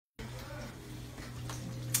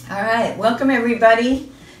All right, welcome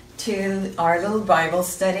everybody to our little Bible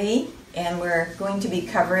study, and we're going to be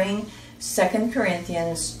covering 2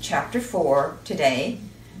 Corinthians chapter 4 today,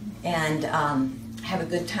 and have a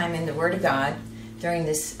good time in the Word of God during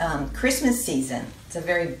this Christmas season. It's a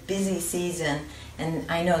very busy season,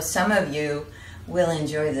 and I know some of you will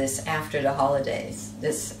enjoy this after the holidays,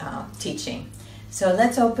 this teaching. So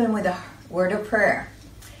let's open with a word of prayer.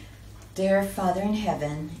 Dear Father in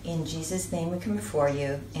heaven, in Jesus' name we come before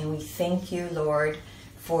you, and we thank you, Lord,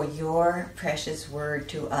 for your precious word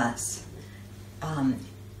to us. The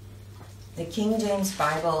King James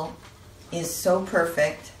Bible is so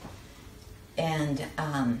perfect, and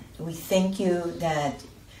we thank you that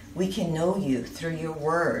we can know you through your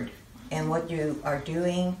word and what you are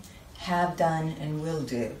doing, have done, and will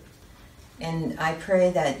do. And I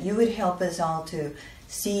pray that you would help us all to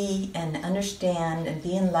see and understand and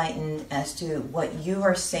be enlightened as to what you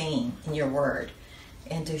are saying in your word,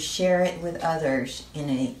 and to share it with others in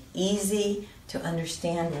an easy to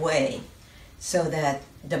understand way, so that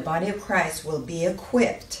the body of Christ will be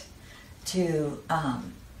equipped to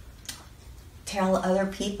tell other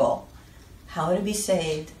people how to be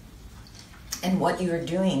saved and what you are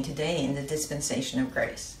doing today in the dispensation of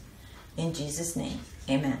grace. In Jesus' name,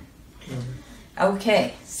 amen.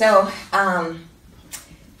 Okay, so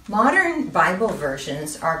modern Bible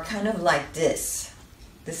versions are kind of like this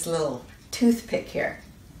little toothpick here.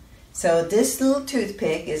 So this little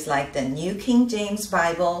toothpick is like the New King James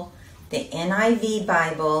Bible, the NIV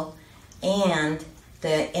Bible, and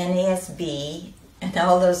the NASB, and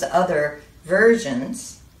all those other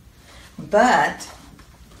versions. But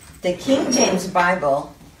the King James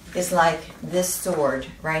Bible is like this sword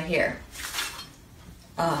right here.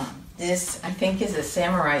 This, I think, is a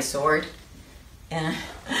samurai sword. And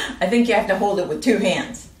I think you have to hold it with two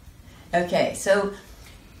hands. Okay, so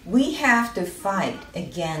we have to fight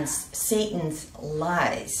against Satan's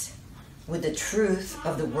lies with the truth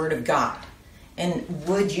of the Word of God. And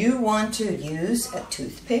would you want to use a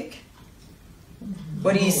toothpick?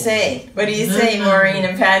 What do you say? What do you say, Maureen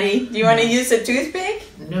and Patty? Do you want to use a toothpick?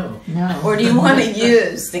 No. Or do you want to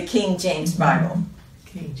use the King James Bible?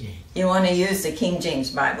 King James. You want to use the King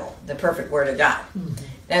James Bible, the perfect Word of God.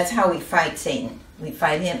 That's how we fight Satan. We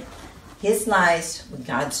fight him, his lies, with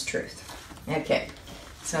God's truth. Okay,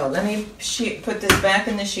 so let me put this back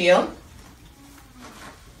in the shield.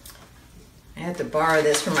 I had to borrow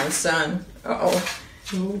this from my son. Uh-oh.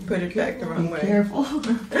 Put it back the wrong way. Careful.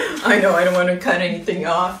 I know, I don't want to cut anything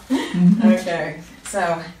off. Okay,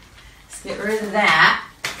 so let's get rid of that.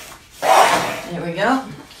 There we go.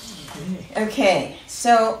 Okay,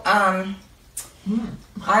 so I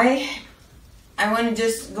want to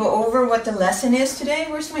just go over what the lesson is today.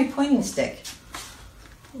 Where's my pointing stick?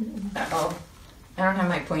 Uh-oh. I don't have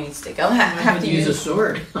my pointing stick. I'll have to use a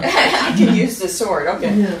sword. I can use the sword.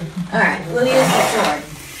 Okay. Yeah. All right. We'll use the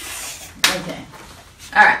sword. Okay.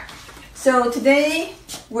 All right. So today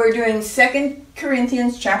we're doing 2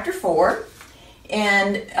 Corinthians chapter 4.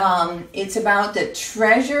 And it's about the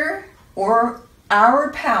treasure, or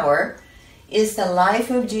our power is the life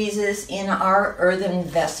of Jesus in our earthen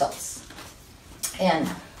vessels. And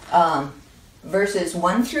verses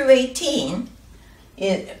 1 through 18,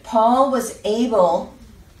 Paul was able,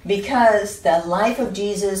 because the life of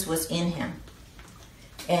Jesus was in him,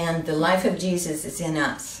 and the life of Jesus is in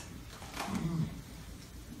us.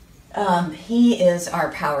 He is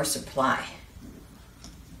our power supply.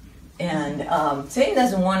 And Satan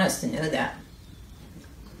doesn't want us to know that.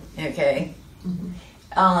 Okay?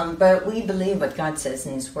 But we believe what God says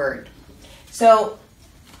in his word. So,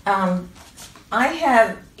 I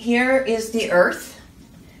have, here is the earth.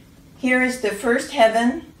 Here is the first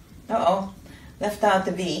heaven. Uh-oh, left out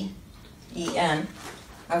the V, E-N.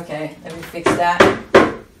 Okay, let me fix that.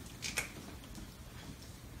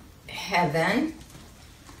 Heaven.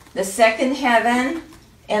 The second heaven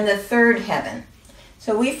and the third heaven.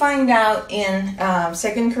 So we find out in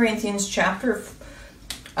 2 Corinthians chapter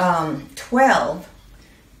 12,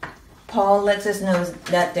 Paul lets us know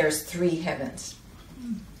that there's 3 heavens.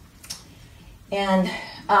 And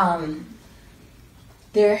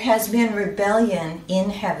there has been rebellion in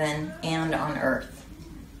heaven and on earth.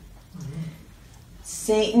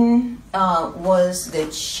 Satan was the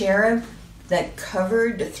cherub that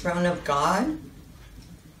covered the throne of God,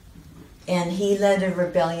 and he led a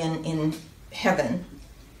rebellion in heaven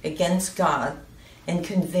against God and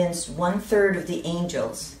convinced 1/3 of the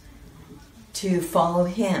angels to follow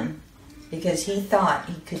him, because he thought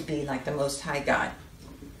he could be like the Most High God.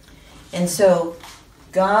 And so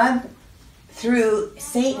God threw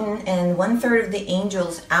Satan and 1/3 of the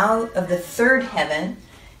angels out of the third heaven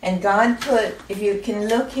And God put, if you can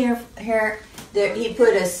look here, there, He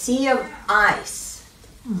put a sea of ice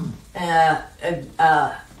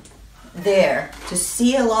there to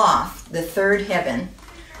seal off the third heaven,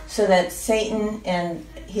 so that Satan and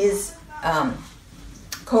his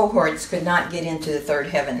cohorts could not get into the third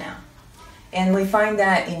heaven now. And we find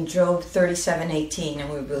that in Job 37:18, and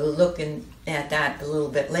we will look at that a little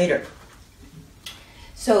bit later.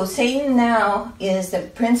 So Satan now is the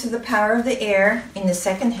prince of the power of the air in the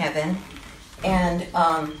second heaven, and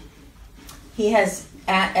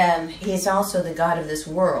he's also the god of this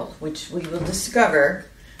world, which we will discover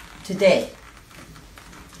today.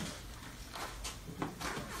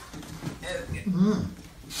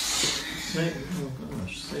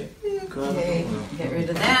 Okay, get rid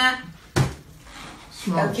of that.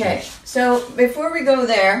 Okay, so before we go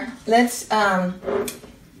there, let's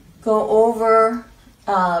go over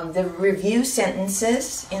the review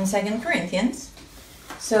sentences in 2 Corinthians.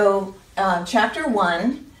 So, chapter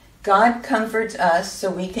 1, God comforts us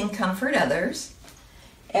so we can comfort others.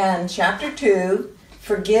 And chapter 2,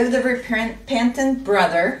 forgive the repentant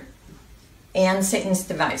brother and Satan's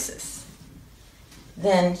devices.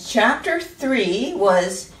 Then chapter 3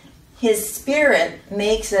 was His Spirit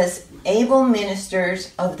makes us able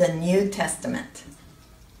ministers of the New Testament.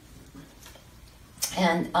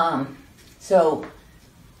 And so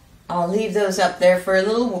I'll leave those up there for a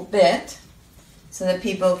little bit so that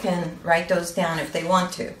people can write those down if they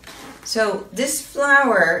want to. So this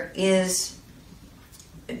flower is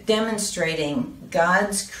demonstrating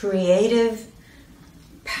God's creative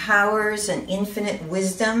powers and infinite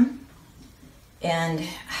wisdom, and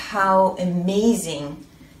how amazing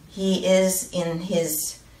He is in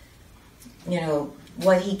His,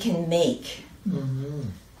 what He can make. Mm-hmm.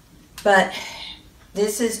 But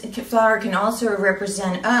this flower can also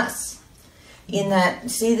represent us, in that,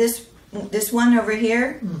 see this one over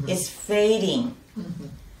here is fading. Mm-hmm.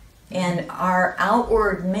 And our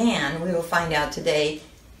outward man, we will find out today,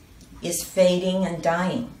 is fading and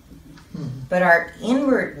dying. Mm-hmm. But our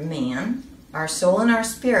inward man, our soul and our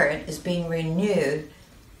spirit, is being renewed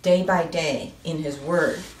day by day in His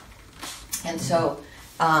Word. And so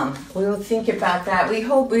we will think about that. We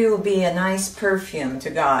hope we will be a nice perfume to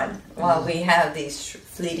God while we have these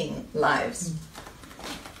fleeting lives.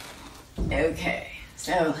 Okay,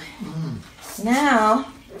 so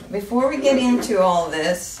now, before we get into all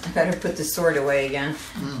this, I better put the sword away again,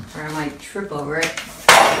 or I might trip over it,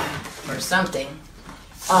 or something.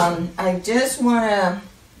 I just want to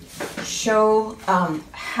show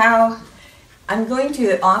how I'm going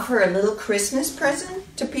to offer a little Christmas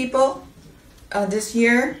present to people this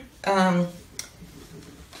year.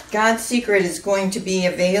 God's Secret is going to be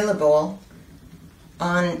available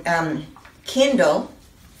on Kindle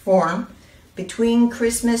form between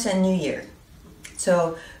Christmas and New Year.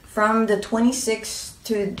 So from the 26th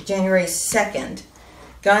to January 2nd,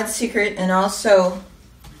 God's Secret, and also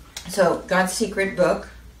God's Secret book,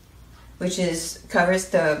 which covers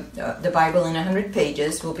the Bible in 100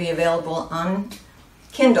 pages, will be available on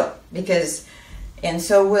Kindle, and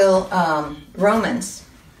so will Romans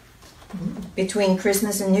between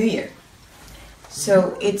Christmas and New Year.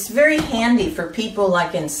 So it's very handy for people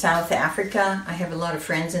like in South Africa. I have a lot of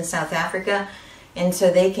friends in South Africa, and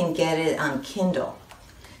so they can get it on Kindle.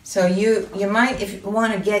 So you might, if you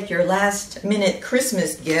want to get your last minute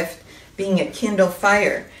Christmas gift, being a Kindle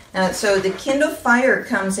Fire. Now, so the Kindle Fire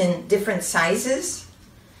comes in different sizes,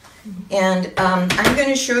 and I'm going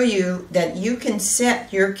to show you that you can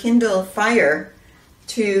set your Kindle Fire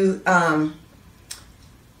to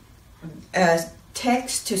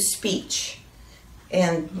text to speech.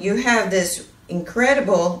 And you have this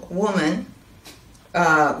incredible woman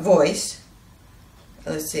voice.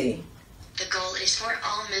 Let's see. The goal is for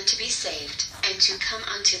all men to be saved and to come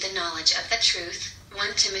unto the knowledge of the truth.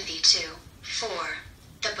 1 Timothy 2:4.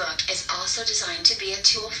 The book is also designed to be a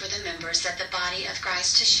tool for the members of the body of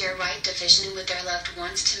Christ to share right division with their loved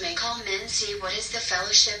ones, to make all men see what is the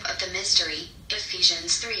fellowship of the mystery.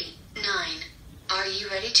 Ephesians 3:9. Are you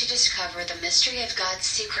ready to discover the mystery of God's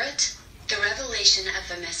secret? The revelation of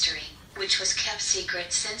the mystery, which was kept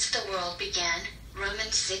secret since the world began.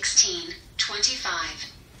 Romans 16:25.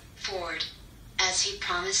 Forward. As He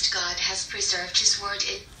promised, God has preserved His word.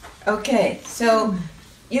 Okay, so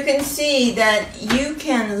you can see that you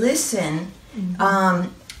can listen.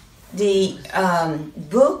 The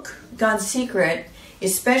book, God's Secret,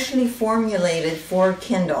 is specially formulated for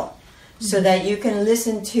Kindle, so that you can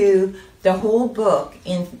listen to the whole book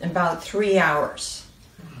in about 3 hours.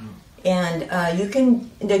 And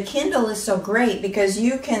the Kindle is so great because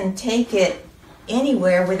you can take it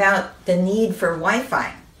anywhere without the need for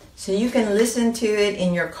Wi-Fi. So you can listen to it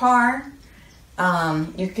in your car.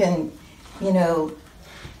 You can, you know,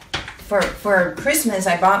 for Christmas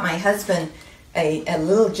I bought my husband a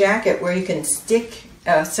little jacket where you can stick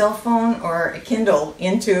a cell phone or a Kindle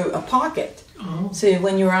into a pocket. Oh. So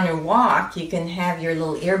when you're on a walk, you can have your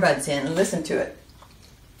little earbuds in and listen to it.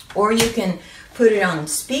 Or you can put it on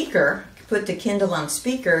speaker, put the Kindle on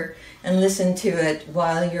speaker and listen to it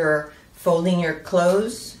while you're folding your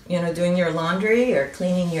clothes, you know, doing your laundry or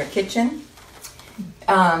cleaning your kitchen.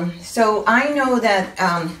 So I know that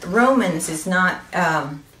Romans is not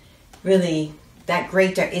really that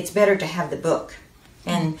great. It's better to have the book.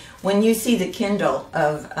 And when you see the Kindle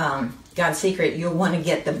of God's Secret, you'll want to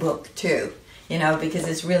get the book too, you know, because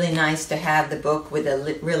it's really nice to have the book with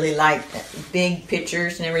a really light, big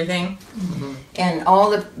pictures and everything. Mm-hmm. And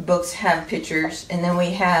all the books have pictures. And then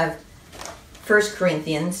we have 1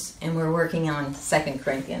 Corinthians, and we're working on 2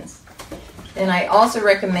 Corinthians. And I also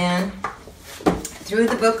recommend through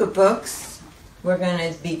the book of books, we're going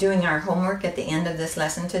to be doing our homework at the end of this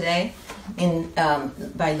lesson today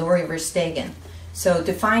by Lori Verstegen. So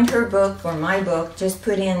to find her book or my book, just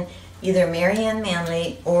put in either Marianne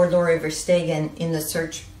Manley or Lori Verstegen in the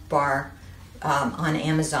search bar on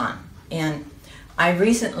Amazon. And I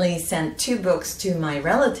recently sent 2 books to my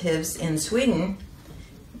relatives in Sweden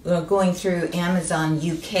going through Amazon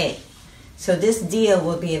UK. So this deal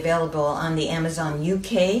will be available on the Amazon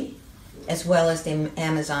UK as well as the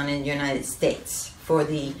Amazon in the United States for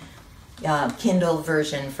the Kindle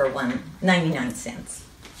version for $1.99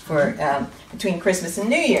 for between Christmas and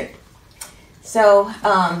New Year. So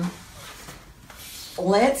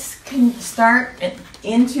let's start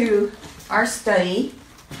into our study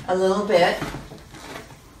a little bit.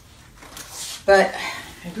 But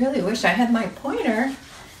I really wish I had my pointer.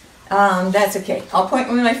 That's okay. I'll point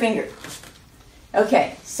with my finger.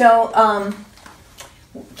 Okay, so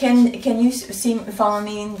can you follow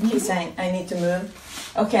me in case I need to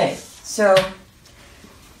move? Okay, so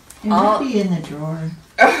it might be in the drawer.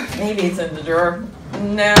 Maybe it's in the drawer.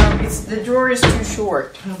 No, the drawer is too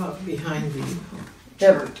short. How about behind the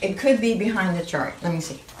chart? It could be behind the chart. Let me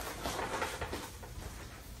see.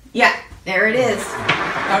 Yeah, there it is.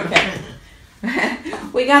 Okay.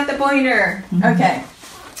 We got the pointer. Okay.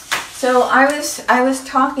 So I was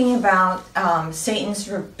talking about Satan's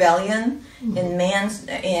rebellion and man's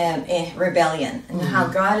rebellion, and how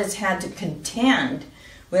God has had to contend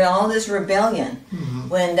with all this rebellion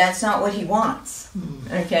when that's not what he wants,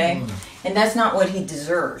 okay? And that's not what he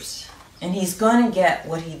deserves. And he's going to get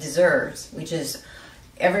what he deserves, which is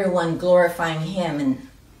everyone glorifying him in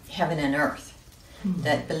heaven and earth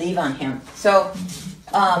that believe on him. So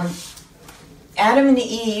Adam and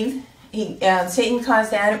Eve, Satan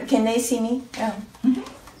caused Adam, can they see me?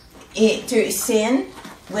 To sin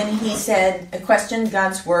when he questioned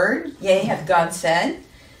God's word, yea, hath God said,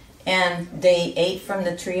 and they ate from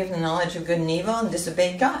the tree of the knowledge of good and evil and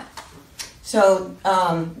disobeyed God. So,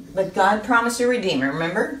 but God promised a redeemer,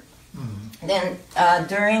 remember? Then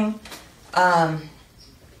during the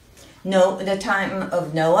time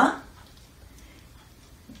of Noah,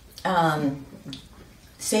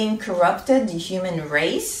 Satan corrupted the human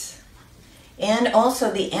race, and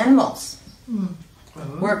also the animals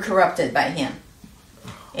were corrupted by him.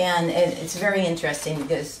 And it's very interesting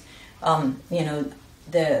because,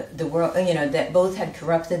 the world, that both had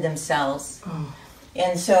corrupted themselves.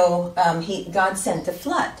 And so God sent the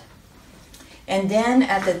flood. And then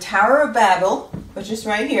at the Tower of Babel, which is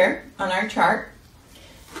right here on our chart,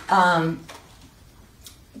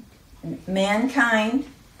 mankind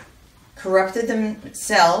corrupted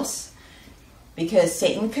themselves because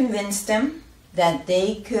Satan convinced them that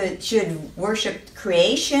they should worship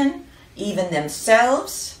creation, even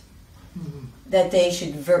themselves, that they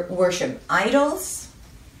should worship idols,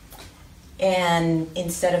 and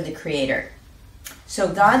instead of the Creator. So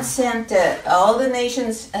God sent all the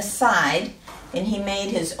nations aside, and he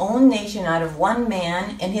made his own nation out of one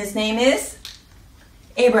man, and his name is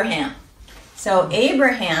Abraham. So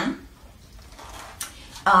Abraham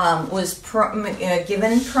was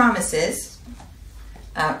given promises,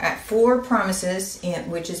 4 promises,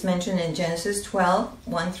 which is mentioned in Genesis 12,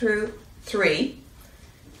 1 through 3.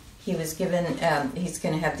 He was given, he's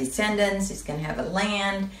going to have descendants, he's going to have a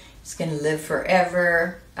land, he's going to live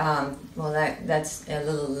forever. That's a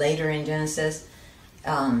little later in Genesis,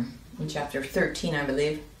 in chapter 13, I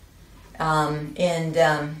believe.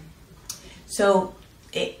 So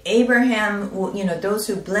Abraham, those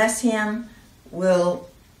who bless him will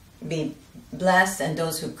be blessed, and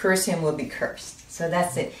those who curse him will be cursed. So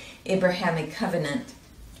that's the Abrahamic covenant.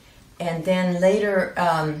 And then later,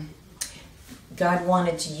 God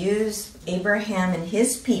wanted to use Abraham and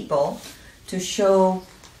his people to show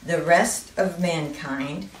the rest of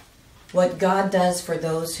mankind what God does for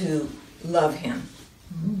those who love him.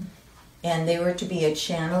 Mm-hmm. And they were to be a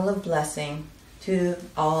channel of blessing to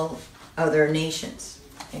all other nations.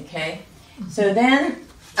 Okay? Mm-hmm. So then,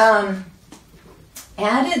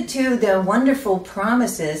 added to the wonderful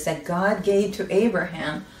promises that God gave to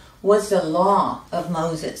Abraham was the law of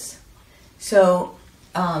Moses. So,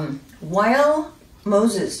 while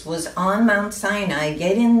Moses was on Mount Sinai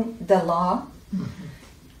getting the law, mm-hmm.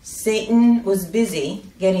 Satan was busy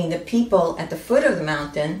getting the people at the foot of the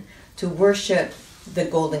mountain to worship the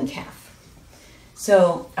golden calf.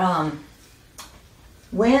 So,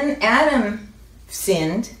 when Adam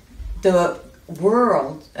sinned, the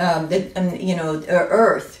world,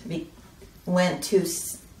 earth went to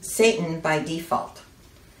Satan by default.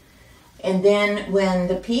 And then when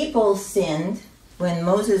the people sinned, when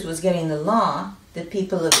Moses was getting the law, the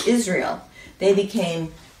people of Israel, they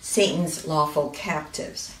became Satan's lawful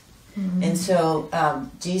captives. Mm-hmm. And so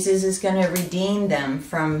Jesus is going to redeem them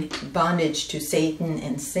from bondage to Satan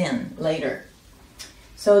and sin later.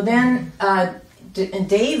 So then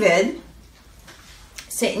David,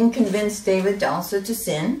 Satan convinced David also to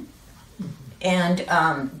sin. And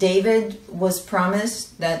David was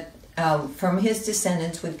promised that from his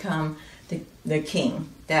descendants would come the king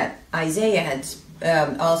that Isaiah had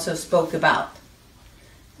also spoke about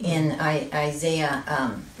in Isaiah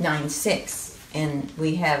 9:6, and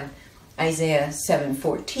we have Isaiah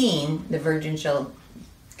 7:14, the virgin shall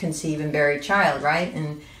conceive and bear a child, right?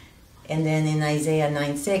 And then in Isaiah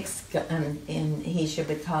 9:6, and he should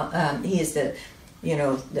be called. He is the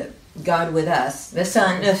God with us, the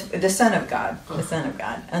Son of God, the Son of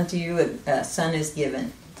God. Unto you a son is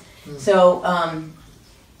given. Mm-hmm. So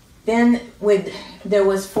then there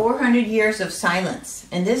was 400 years of silence,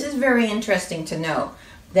 and this is very interesting to know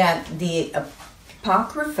that the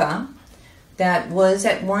Apocrypha that was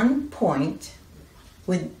at one point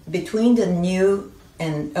between the New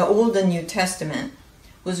and Old and New Testament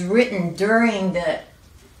was written during the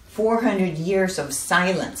 400 years of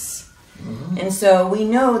silence. Mm-hmm. And so we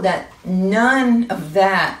know that none of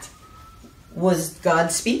that was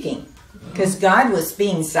God speaking, because God was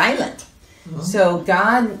being silent. Mm-hmm. So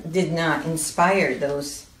God did not inspire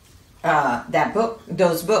those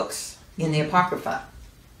books in the Apocrypha.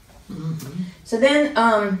 Mm-hmm. So then,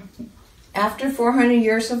 after 400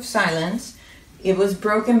 years of silence, it was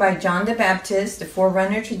broken by John the Baptist, the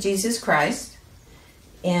forerunner to Jesus Christ.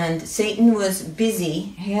 And Satan was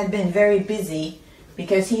busy. He had been very busy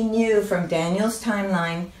because he knew from Daniel's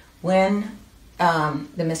timeline when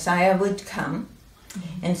the Messiah would come.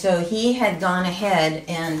 Mm-hmm. And so he had gone ahead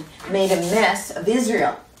and made a mess of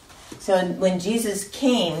Israel. So when Jesus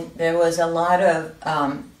came, there was a lot of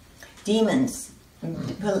demons,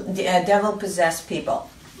 devil-possessed people.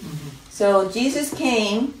 Mm-hmm. So Jesus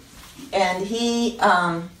came, and he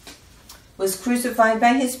was crucified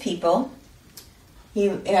by his people. He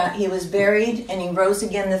was buried, and he rose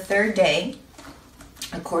again the third day,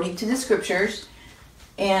 according to the scriptures.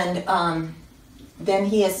 And then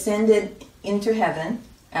he ascended into heaven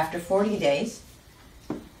after 40 days.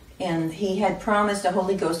 And he had promised the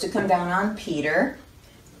Holy Ghost to come down on Peter,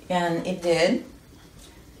 and it did.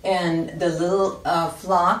 And the little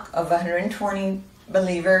flock of 120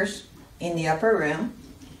 believers in the upper room.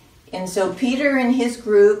 And so Peter and his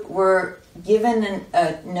group were given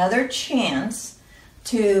another chance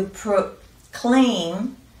to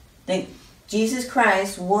proclaim that Jesus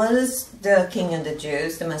Christ was the King of the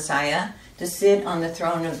Jews, the Messiah, to sit on the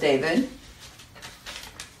throne of David.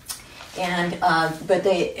 And but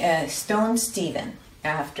they stoned Stephen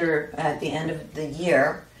at the end of the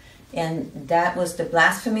year, and that was the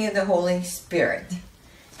blasphemy of the Holy Spirit.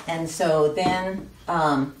 And so then,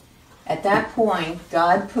 at that point,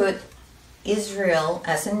 God put Israel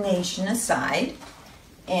as a nation aside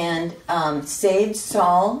and saved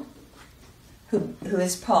Saul, who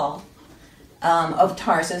is Paul, of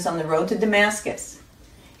Tarsus on the road to Damascus.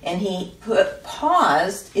 And he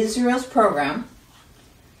paused Israel's program,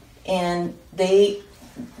 and they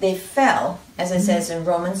fell, as it says in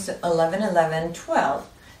Romans 11:12.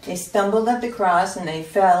 They stumbled at the cross, and they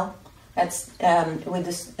fell with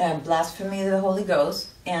this blasphemy of the Holy Ghost.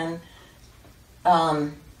 And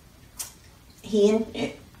he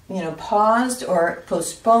paused or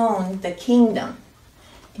postponed the kingdom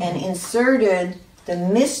and inserted the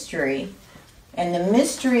mystery. And the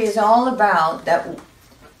mystery is all about that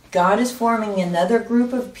God is forming another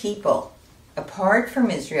group of people apart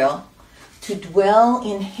from Israel to dwell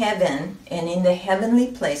in heaven and in the heavenly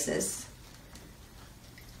places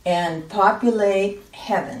and populate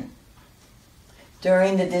heaven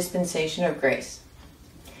during the dispensation of grace.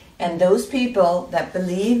 And those people that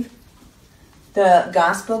believe the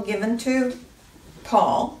gospel given to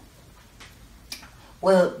Paul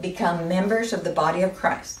will become members of the body of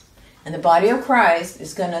Christ. And the body of Christ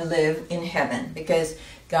is going to live in heaven because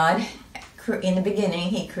God, in the beginning,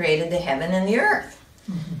 He created the heaven and the earth.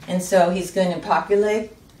 Mm-hmm. And so He's going to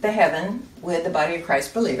populate the heaven with the body of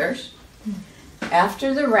Christ believers. Mm-hmm.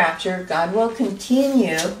 After the rapture, God will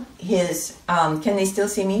continue His, can they still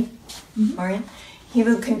see me, Marianne? He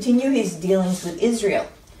will continue His dealings with Israel.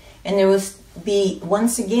 And there will be,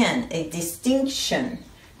 once again, a distinction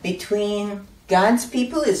between God's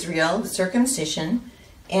people, Israel, the circumcision,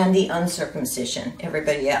 and the uncircumcision,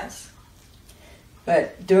 everybody else.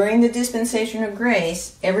 But during the dispensation of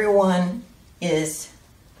grace, everyone is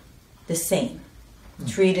the same,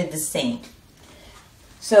 treated the same.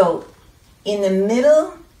 So, in the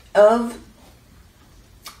middle of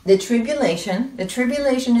the tribulation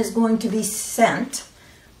is going to be sent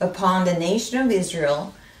upon the nation of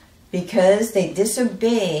Israel because they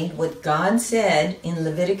disobeyed what God said in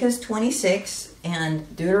Leviticus 26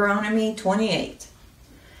 and Deuteronomy 28.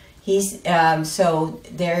 So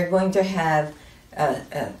they're going to have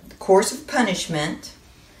a course of punishment,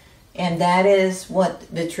 and that is what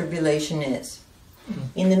the tribulation is.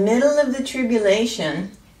 In the middle of the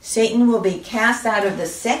tribulation, Satan will be cast out of the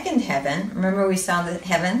second heaven. Remember we saw the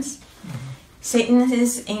heavens? Satan and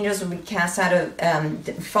his angels will be cast out of,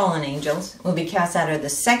 the fallen angels, will be cast out of the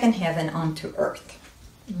second heaven onto earth.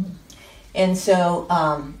 And so,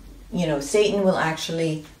 Satan will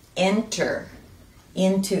actually enter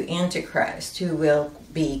into Antichrist, who will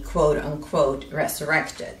be, quote unquote,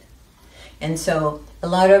 resurrected. And so, a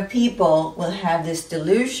lot of people will have this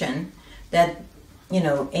delusion that,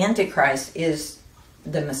 Antichrist is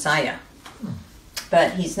the Messiah.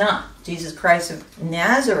 But he's not. Jesus Christ of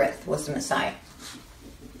Nazareth was the Messiah.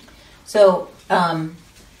 So, at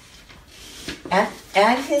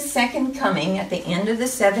His second coming, at the end of the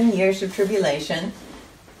 7 years of tribulation,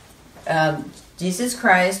 Jesus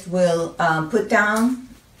Christ will put down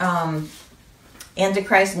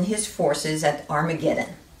Antichrist and his forces at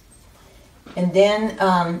Armageddon. And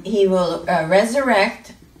then He will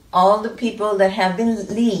resurrect all the people that have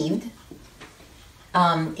believed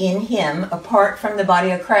in Him apart from the body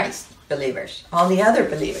of Christ believers, all the other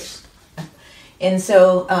believers. And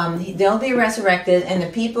so they'll be resurrected, and the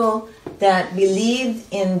people that believed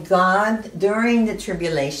in God during the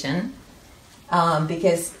tribulation,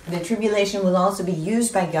 because the tribulation will also be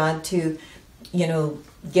used by God to,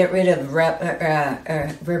 get rid of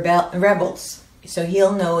rebels. So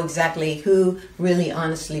He'll know exactly who really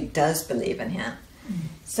honestly does believe in Him.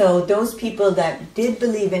 So those people that did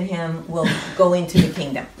believe in Him will go into the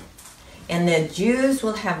kingdom. And the Jews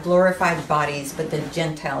will have glorified bodies, but the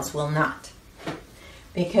Gentiles will not.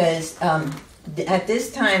 Because at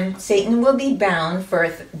this time, Satan will be bound for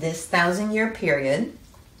this 1,000-year period.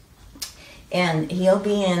 And he'll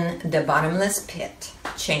be in the bottomless pit,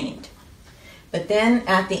 chained. But then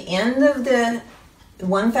at the end of the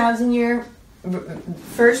 1,000-year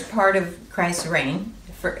first part of Christ's reign,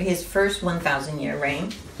 for His first 1,000-year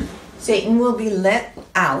reign, Satan will be let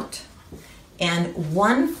out, and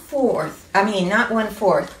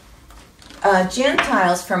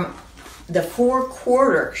Gentiles from the four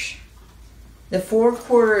quarters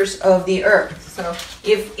of the earth. So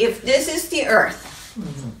if this is the earth,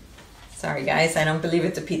 sorry guys, I don't believe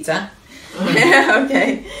it's a pizza.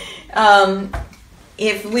 Okay.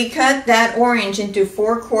 If we cut that orange into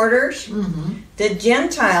 4 quarters, the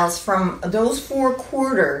Gentiles from those 4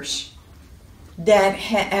 quarters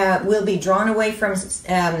that will be drawn away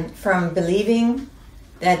from believing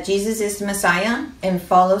that Jesus is the Messiah and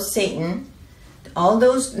follow Satan, all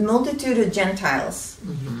those multitude of Gentiles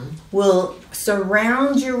will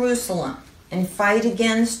surround Jerusalem and fight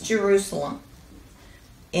against Jerusalem.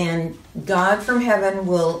 And God from heaven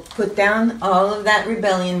will put down all of that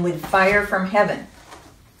rebellion with fire from heaven.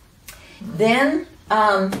 Then,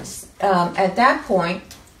 at that point,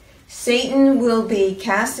 Satan will be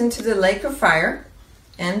cast into the lake of fire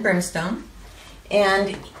and brimstone,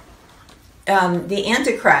 and the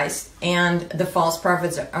Antichrist and the false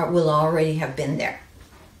prophets will already have been there.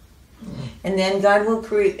 And then God will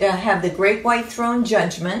have the great white throne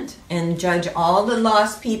judgment and judge all the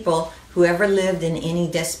lost people who ever lived in any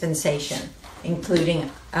dispensation,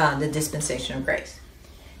 including the dispensation of grace.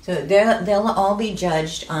 So they'll all be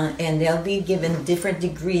judged and they'll be given different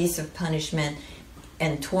degrees of punishment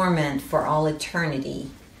and torment for all eternity,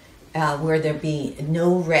 where there be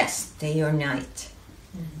no rest day or night.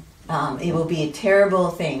 It will be a terrible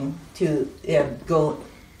thing to go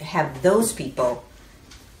have those people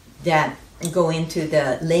that go into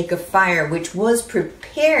the lake of fire, which was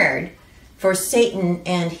prepared for Satan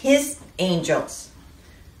and his angels.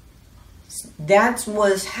 That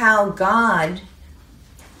was how God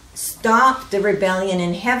stopped the rebellion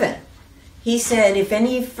in heaven. He said, if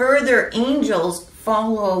any further angels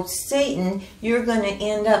follow Satan, you're going to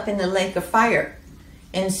end up in the lake of fire.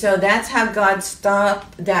 And so that's how God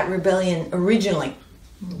stopped that rebellion originally.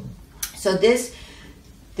 So this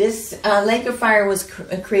lake of fire was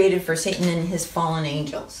created for Satan and his fallen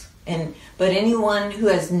angels. But anyone who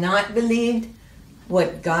has not believed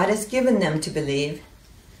what God has given them to believe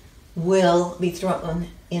will be thrown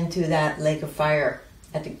into that lake of fire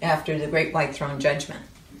after the great white throne judgment.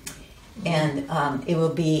 And it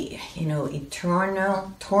will be,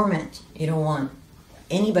 eternal torment. You don't want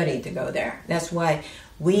anybody to go there. That's why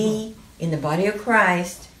we, in the body of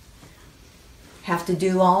Christ, have to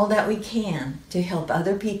do all that we can to help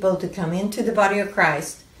other people to come into the body of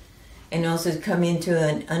Christ, and also to come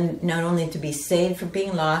into not only to be saved from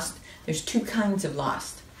being lost. There's two kinds of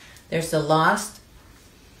lost. There's the lost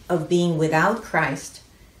of being without Christ,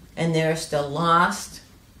 and there's the lost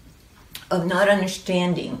of not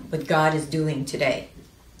understanding what God is doing today.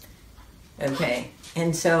 Okay,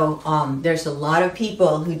 and so there's a lot of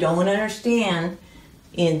people who don't understand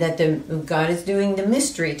that God is doing the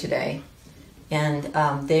mystery today, and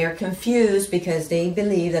they are confused because they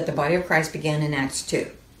believe that the body of Christ began in Acts 2.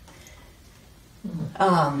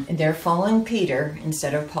 And they're following Peter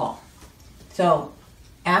instead of Paul. So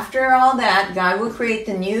after all that, God will create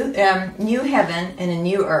the new heaven and a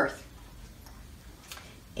new earth.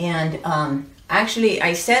 And actually,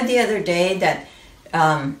 I said the other day that,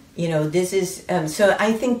 this is, so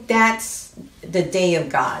I think that's the day of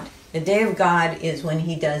God. The day of God is when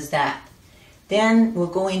he does that. Then we'll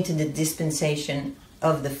go into the dispensation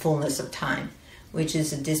of the fullness of time, which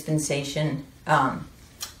is a dispensation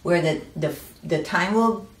where the time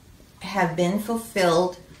will have been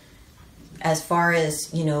fulfilled as far as,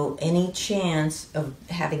 any chance of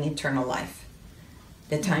having eternal life.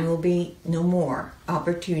 The time will be no more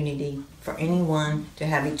opportunity for anyone to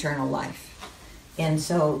have eternal life. And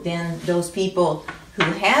so then those people who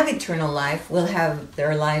have eternal life will have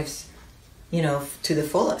their lives, to the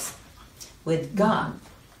fullest with God.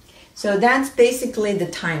 So that's basically the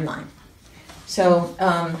timeline. So,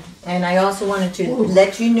 and I also wanted to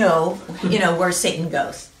let you know, where Satan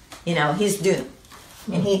goes. He's doomed.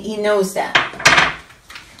 And he knows that.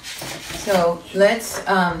 So let's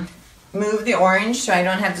move the orange so I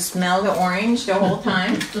don't have to smell the orange the whole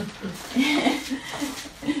time.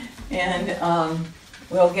 And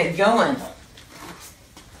we'll get going.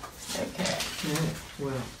 Okay.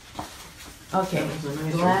 Well, okay. That was a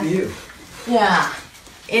nice review. Yeah.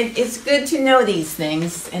 It's good to know these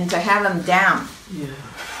things and to have them down. Yeah.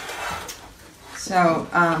 So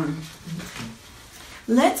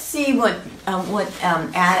let's see what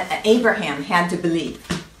Abraham had to believe.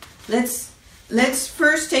 Let's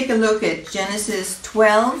first take a look at Genesis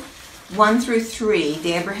 12, 1 through 3,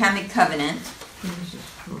 the Abrahamic covenant.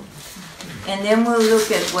 And then we'll look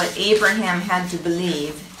at what Abraham had to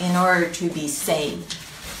believe in order to be saved.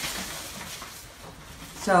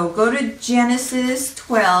 So go to Genesis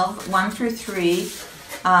 12, 1 through 3.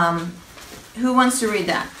 Who wants to read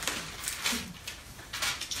that?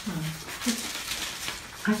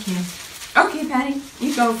 I can. Okay, Patty,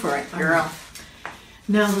 you go for it, girl.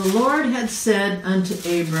 Now the Lord had said unto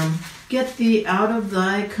Abram, Get thee out of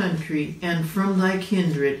thy country, and from thy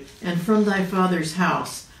kindred, and from thy father's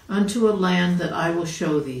house, unto a land that I will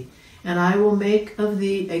show thee. And I will make of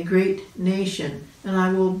thee a great nation, and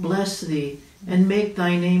I will bless thee, and make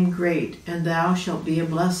thy name great, and thou shalt be a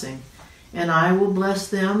blessing. And I will bless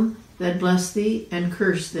them that bless thee, and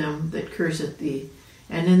curse them that curseth thee.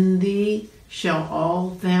 And in thee shall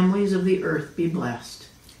all families of the earth be blessed.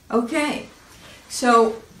 Okay,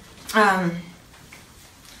 so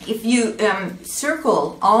if you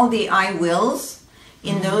circle all the I wills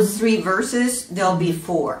in those 3 verses, there'll be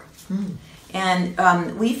 4.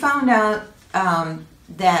 And we found out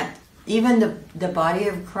that even the body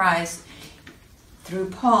of Christ, through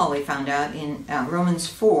Paul, we found out in Romans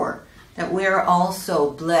 4, that we're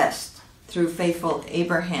also blessed through faithful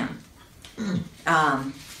Abraham.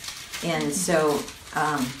 And so,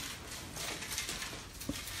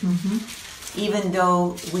 even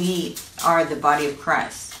though we are the body of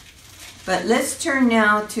Christ. But let's turn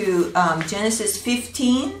now to Genesis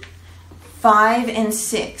 15, 5 and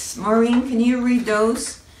 6. Maureen, can you read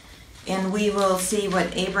those? And we will see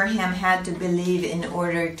what Abraham had to believe in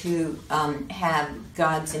order to have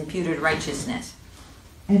God's imputed righteousness.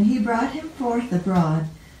 And he brought him forth abroad,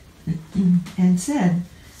 and said,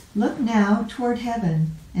 Look now toward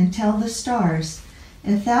heaven, and tell the stars,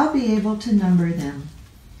 if thou be able to number them.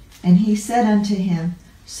 And he said unto him,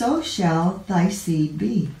 So shall thy seed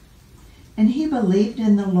be. And he believed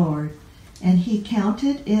in the Lord, and he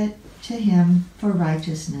counted it to him for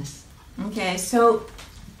righteousness. Okay, so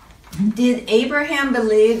did Abraham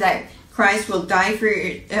believe that Christ will die for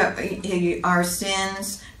our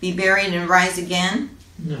sins, be buried, and rise again?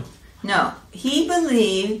 No. No. He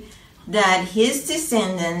believed that his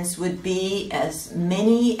descendants would be as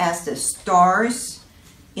many as the stars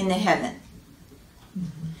in the heaven.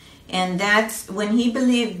 And that's when he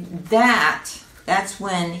believed that, that's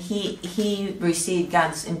when he received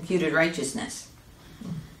God's imputed righteousness.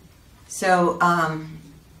 So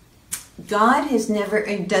God has never,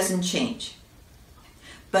 it doesn't change.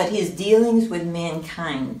 But his dealings with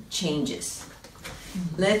mankind changes.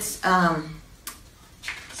 Let's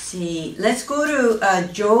see. Let's go to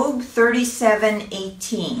Job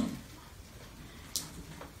 37:18.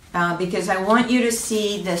 Because I want you to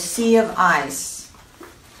see the sea of ice.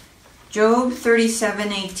 Job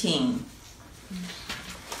 37:18.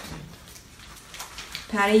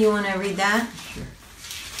 Patty, you want to read that? Sure.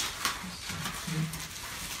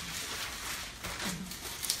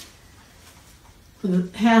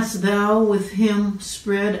 Hast thou with him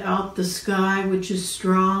spread out the sky which is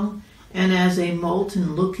strong, and as a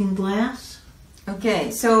molten looking glass?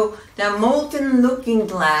 Okay, so the molten looking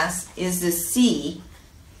glass is the sea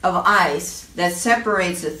of ice that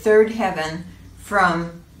separates the third heaven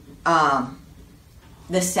from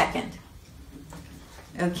the second.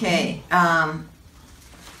 Okay.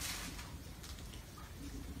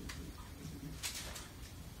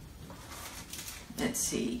 Let's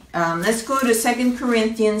see. Let's go to 2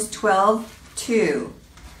 Corinthians 12:2.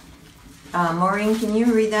 Maureen, can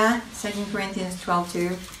you read that? 2 Corinthians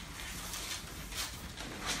 12:2.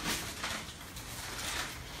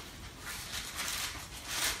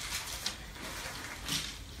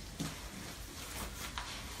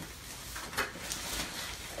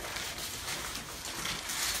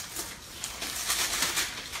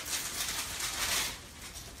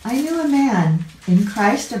 I knew a man in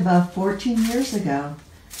Christ above 14 years ago,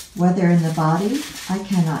 whether in the body I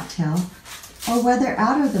cannot tell, or whether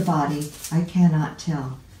out of the body I cannot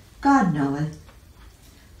tell. God knoweth.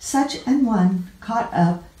 Such an one caught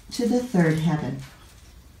up to the third heaven.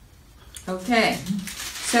 Okay,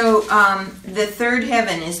 so the third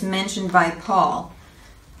heaven is mentioned by Paul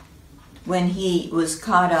when he was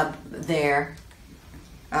caught up there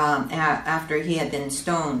after he had been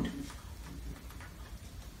stoned.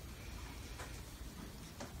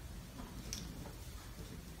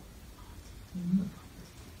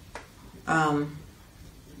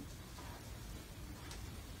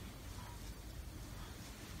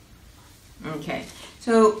 Okay,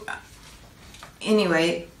 so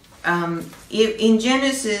anyway, in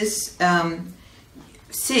Genesis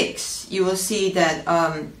 6, you will see that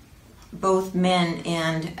both men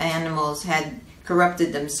and animals had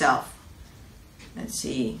corrupted themselves. Let's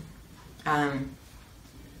see.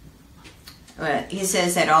 He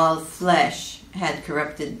says that all flesh had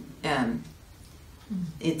corrupted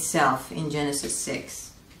itself in Genesis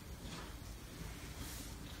 6.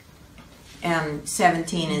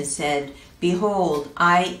 17 is said, Behold,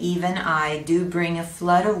 I, even I, do bring a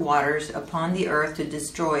flood of waters upon the earth to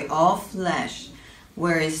destroy all flesh,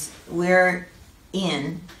 wherein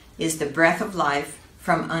is the breath of life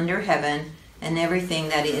from under heaven, and everything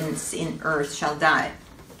that is in earth shall die.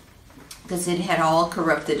 Because it had all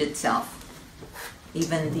corrupted itself.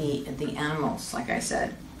 Even the animals, like I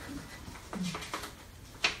said.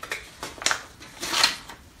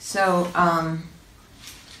 So,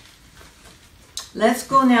 let's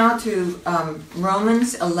go now to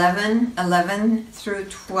Romans 11 through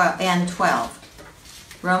 12 and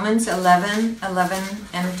 12. Romans 11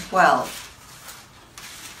 and 12.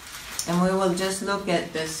 And we will just look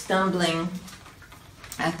at the stumbling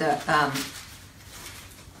at the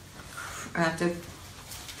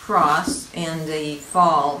cross and the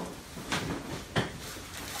fall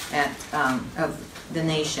of the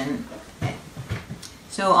nation.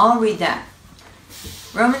 So I'll read that.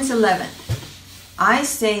 Romans 11. I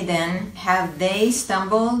say then, have they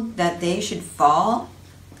stumbled that they should fall?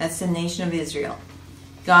 That's the nation of Israel.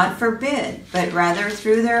 God forbid, but rather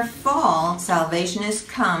through their fall salvation is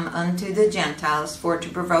come unto the Gentiles for to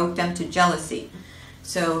provoke them to jealousy.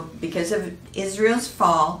 So because of Israel's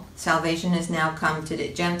fall, salvation has now come to the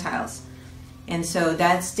Gentiles. And so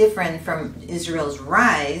that's different from Israel's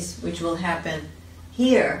rise, which will happen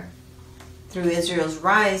here. Through Israel's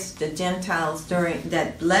rise, the Gentiles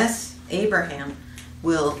that bless Abraham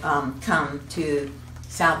will come to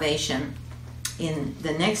salvation in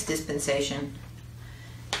the next dispensation.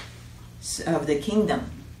 of the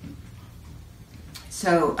kingdom.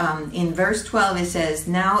 So in verse 12 it says,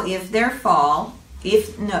 "Now if the fall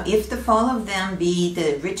of them be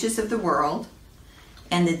the riches of the world,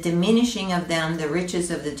 and the diminishing of them the riches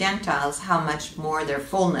of the Gentiles, how much more their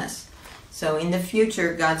fullness." So in the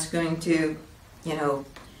future, God's going to,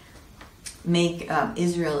 make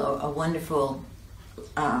Israel a wonderful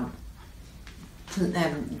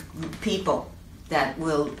people that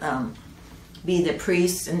will be the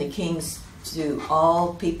priests and the kings to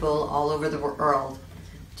all people all over the world,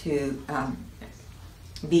 to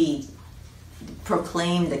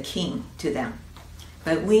proclaim the king to them.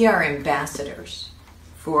 But we are ambassadors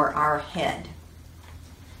for our head.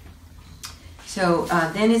 So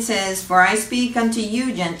then it says, "For I speak unto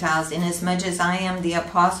you, Gentiles, inasmuch as I am the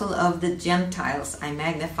apostle of the Gentiles, I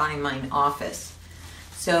magnify mine office."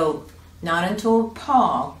 So not until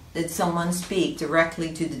Paul did someone speak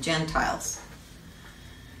directly to the Gentiles.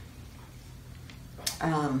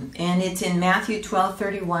 And it's in Matthew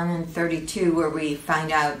 12:31 and 32 where we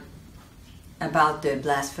find out about the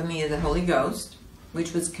blasphemy of the Holy Ghost,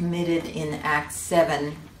 which was committed in Acts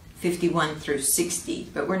 7:51 through 60.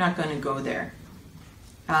 But we're not going to go there.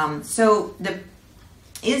 So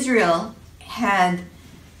Israel had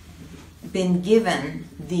been given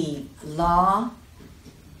the law.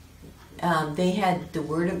 They had the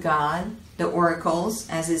Word of God, the oracles,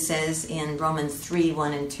 as it says in Romans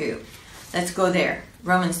 3:1 and 2. Let's go there.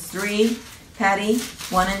 Romans 3, Patty,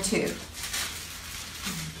 1 and 2.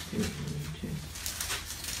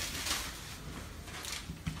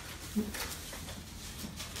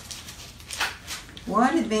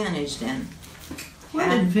 What advantage then? What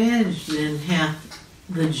advantage then hath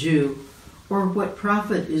the Jew, or what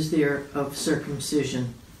profit is there of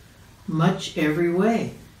circumcision? Much every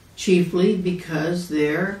way, chiefly because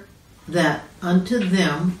that unto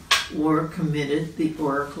them were committed the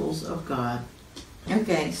oracles of God.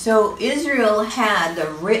 Okay, so Israel had the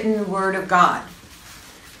written word of God,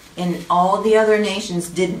 and all the other nations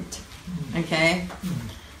didn't. Okay,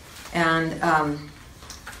 and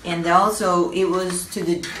also it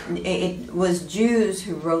was Jews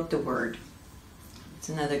who wrote the word. It's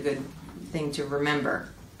another good thing to remember.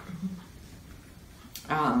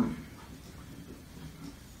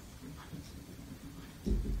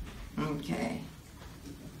 Okay.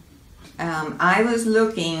 I was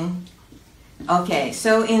looking. Okay,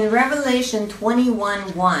 so in Revelation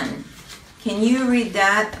 21:1, can you read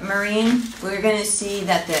that, Marianne? We're going to see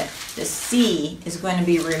that the sea is going to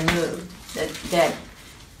be removed. That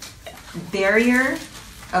barrier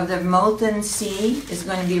of the molten sea is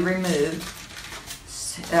going to be removed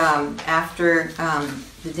after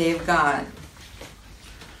the day of God.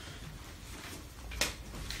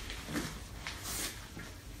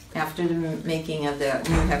 After the making of the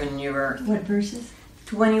new heaven and new earth. What verses?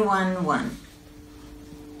 21:1.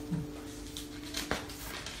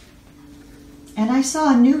 "And I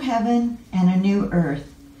saw a new heaven and a new earth.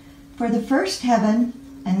 For the first heaven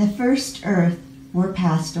and the first earth were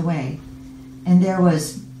passed away, and there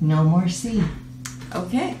was no more sea."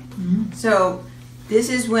 Okay. Mm-hmm. So this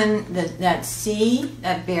is when that sea,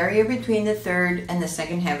 that barrier between the third and the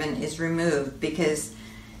second heaven is removed, because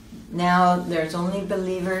now there's only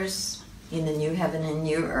believers in the new heaven and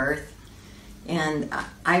new earth. And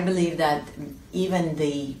I believe that even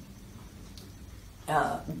the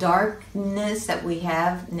darkness that we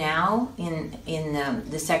have now in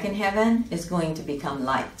the second heaven is going to become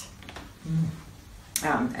light.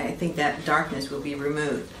 I think that darkness will be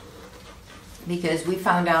removed, because we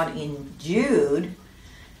found out in Jude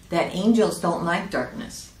that angels don't like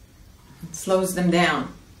darkness. It slows them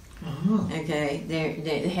down. Oh. Okay,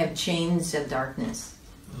 they have chains of darkness.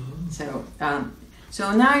 Oh.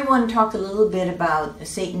 So now I want to talk a little bit about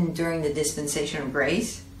Satan during the dispensation of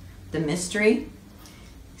grace, the mystery.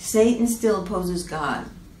 Satan still opposes God.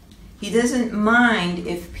 He doesn't mind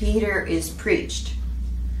if Peter is preached,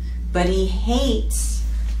 but he hates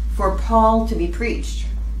for Paul to be preached.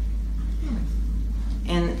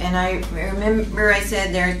 And I remember I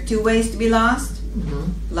said there are two ways to be lost.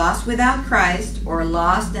 Mm-hmm. Lost without Christ, or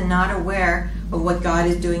lost and not aware of what God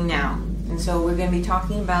is doing now. And so we're going to be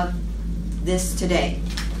talking about this today.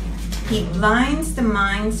 He blinds the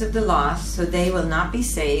minds of the lost so they will not be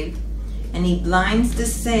saved, and he blinds the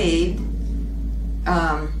saved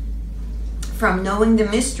from knowing the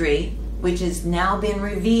mystery which has now been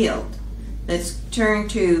revealed. Let's turn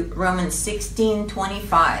to Romans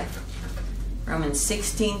 16:25. Romans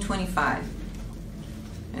 16:25.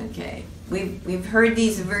 Okay. We've heard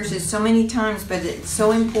these verses so many times, but it's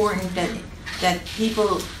so important that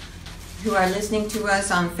people who are listening to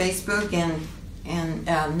us on Facebook and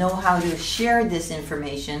know how to share this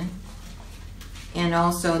information and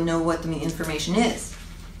also know what the information is.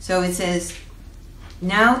 So it says,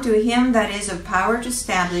 now to him that is of power to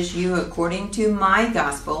establish you according to my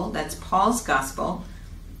gospel, that's Paul's gospel.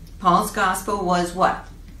 Paul's gospel was what?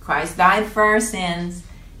 Christ died for our sins,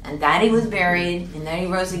 and that he was buried, and that he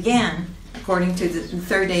rose again, according to the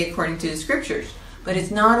third day, according to the scriptures. But it's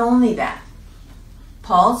not only that.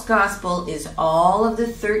 Paul's gospel is all of the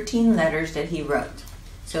 13 letters that he wrote.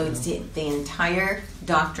 So it's the entire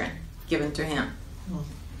doctrine given to him.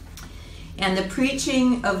 And the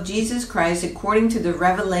preaching of Jesus Christ according to the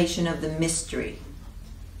revelation of the mystery.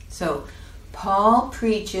 So Paul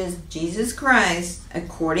preaches Jesus Christ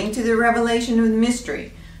according to the revelation of the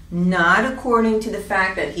mystery, not according to the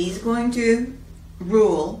fact that he's going to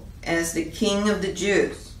rule as the King of the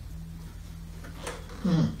Jews.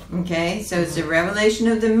 Okay, so it's the revelation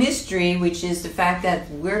of the mystery, which is the fact that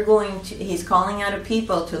he's calling out a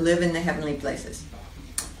people to live in the heavenly places,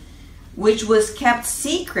 which was kept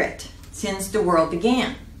secret since the world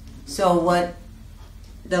began. So what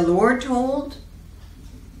the Lord told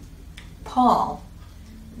Paul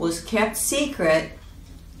was kept secret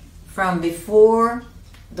from before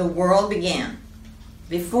the world began,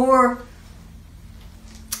 before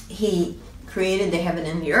he created the heaven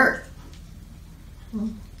and the earth.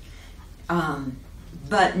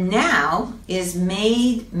 But now is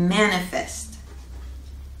made manifest.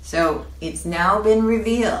 So it's now been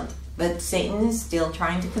revealed, but Satan is still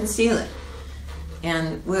trying to conceal it.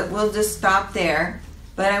 And we'll just stop there.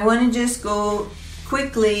 But I want to just go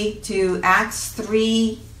quickly to Acts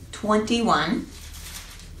 3:21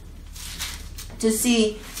 to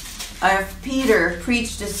see if Peter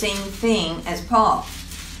preached the same thing as Paul.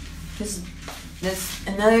 Because that's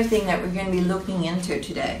another thing that we're going to be looking into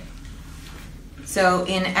today. So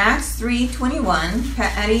in Acts 3:21,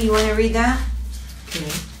 Patty, you want to read that?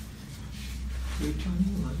 Okay.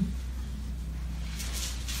 3:21.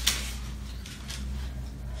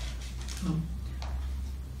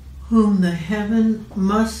 Whom the heaven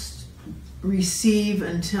must receive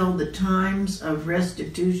until the times of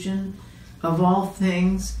restitution of all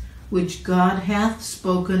things which God hath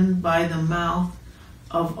spoken by the mouth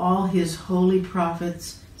of all his holy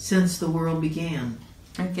prophets since the world began.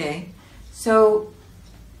 Okay, so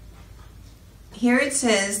here it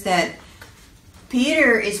says that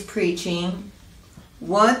Peter is preaching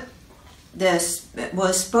what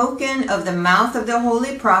was spoken of the mouth of the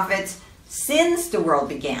holy prophets since the world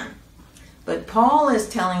began. But Paul is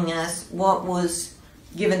telling us what was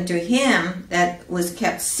given to him that was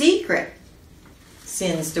kept secret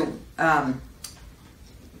since the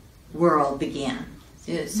world began.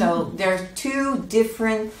 So there's two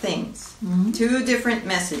different things, two different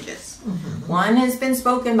messages. One has been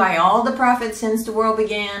spoken by all the prophets since the world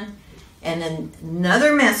began, and then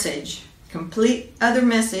another message, complete other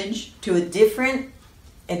message to a different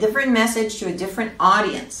message to a different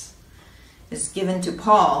audience is given to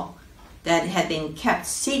Paul that had been kept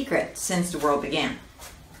secret since the world began.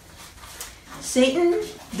 Satan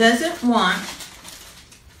doesn't want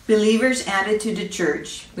believers added to the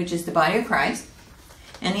church, which is the body of Christ,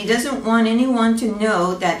 and he doesn't want anyone to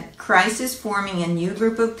know that Christ is forming a new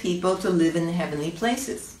group of people to live in the heavenly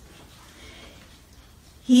places.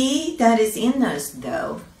 He that is in us,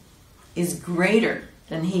 though, is greater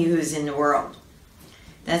than he who is in the world.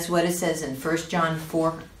 That's what it says in 1 John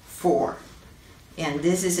 4:4. And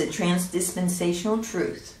this is a transdispensational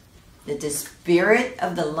truth, that the spirit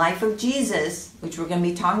of the life of Jesus, which we're going to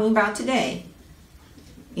be talking about today,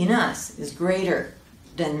 in us is greater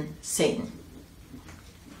than Satan.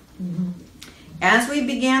 As we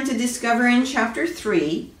began to discover in chapter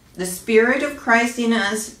 3, the Spirit of Christ in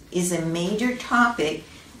us is a major topic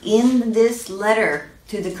in this letter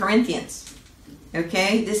to the Corinthians.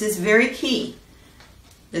 Okay, this is very key.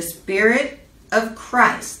 The Spirit of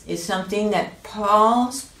Christ is something that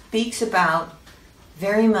Paul speaks about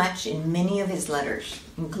very much in many of his letters,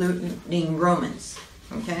 including Romans.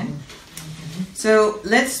 Okay, so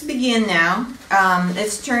let's begin now.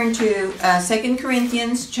 Let's turn to 2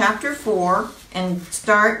 Corinthians chapter 4 and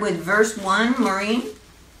start with verse 1. Maureen?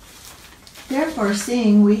 Therefore,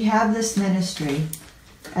 seeing we have this ministry,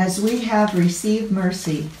 as we have received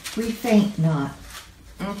mercy, we faint not.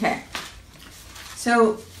 Okay.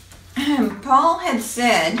 So, Paul had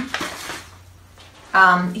said,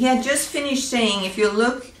 he had just finished saying, if you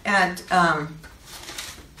look at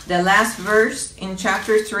the last verse in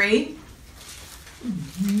chapter 3, let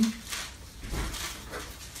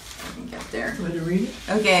me get there. Want to read it?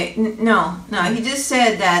 Okay, no, he just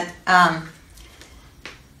said that,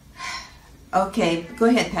 okay, go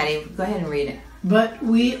ahead, Patty, go ahead and read it. But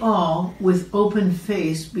we all, with open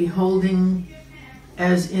face, beholding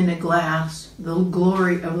as in a glass, the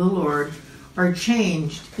glory of the Lord, are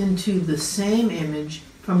changed into the same image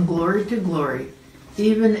from glory to glory,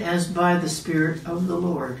 even as by the Spirit of the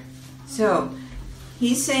Lord. So,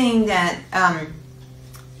 he's saying that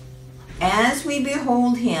as we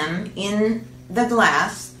behold him in the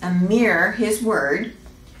glass, a mirror, his word,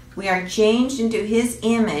 we are changed into his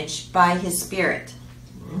image by his Spirit.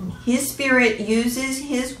 His Spirit uses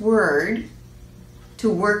his word to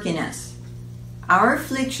work in us. Our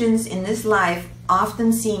afflictions in this life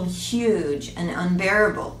often seem huge and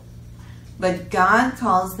unbearable, but God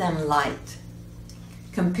calls them light.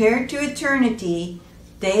 Compared to eternity,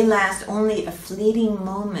 they last only a fleeting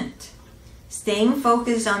moment. Staying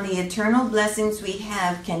focused on the eternal blessings we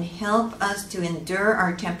have can help us to endure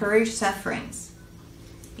our temporary sufferings.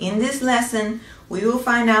 In this lesson, we will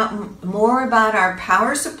find out more about our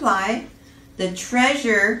power supply, the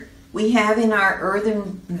treasure we have in our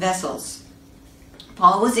earthen vessels.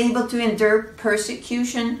 Paul was able to endure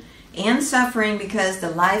persecution and suffering because the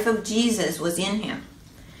life of Jesus was in him.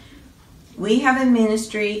 We have a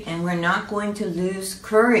ministry and we're not going to lose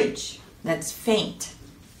courage that's faint.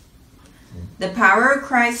 The power of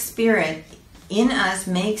Christ's Spirit in us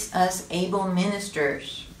makes us able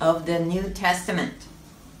ministers of the New Testament.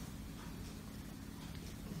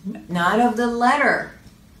 Not of the letter,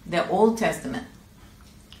 the Old Testament.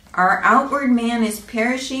 Our outward man is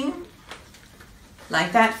perishing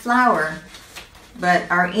like that flower, but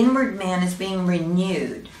our inward man is being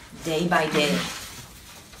renewed day by day.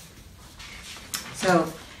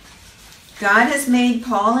 So, God has made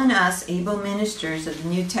Paul and us able ministers of the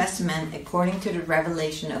New Testament according to the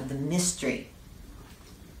revelation of the mystery.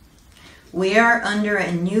 We are under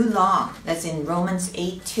a new law that's in Romans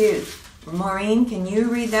 8:2. Maureen, can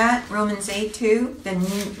you read that? Romans 8:2, the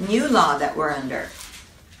new law that we're under.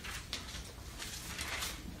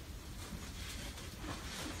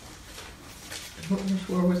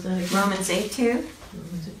 Where was that again? Romans 8:2.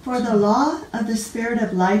 For the law of the Spirit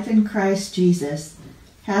of life in Christ Jesus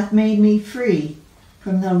hath made me free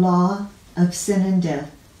from the law of sin and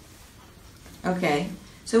death. Okay,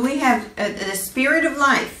 so we have the Spirit of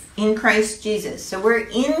life in Christ Jesus. So we're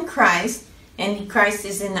in Christ and Christ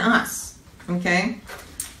is in us. Okay?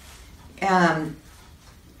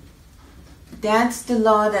 That's the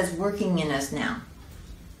law that's working in us now.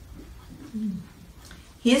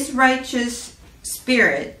 His righteous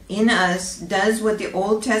Spirit in us does what the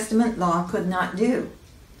Old Testament law could not do.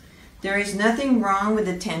 There is nothing wrong with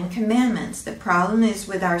the 10 Commandments. The problem is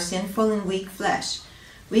with our sinful and weak flesh.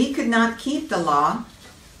 We could not keep the law,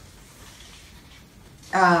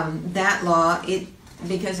 that law,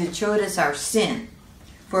 because it showed us our sin.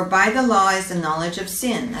 For by the law is the knowledge of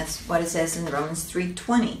sin. That's what it says in Romans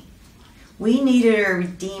 3:20. We needed a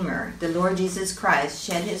Redeemer. The Lord Jesus Christ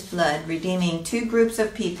shed his blood, redeeming 2 groups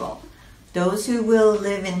of people. Those who will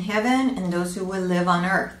live in heaven and those who will live on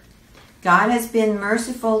earth. God has been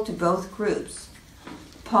merciful to both groups.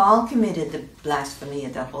 Paul committed the blasphemy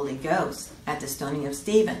of the Holy Ghost at the stoning of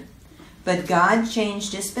Stephen. But God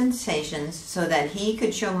changed dispensations so that he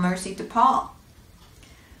could show mercy to Paul.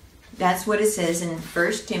 That's what it says in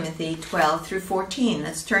 1 Timothy 12 through 14.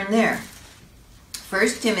 Let's turn there.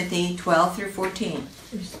 1 Timothy 12 through 14.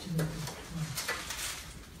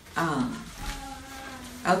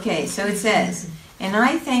 Okay, so it says, and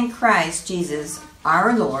I thank Christ Jesus,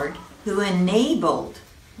 our Lord, who enabled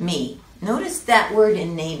me. Notice that word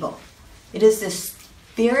enable. It is the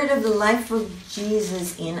Spirit of the life of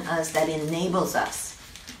Jesus in us that enables us.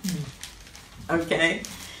 Okay?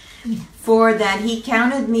 For that he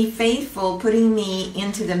counted me faithful, putting me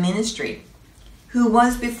into the ministry, who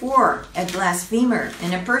was before a blasphemer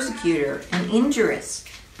and a persecutor and injurious.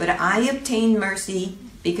 But I obtained mercy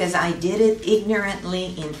because I did it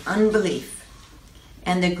ignorantly in unbelief.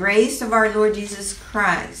 And the grace of our Lord Jesus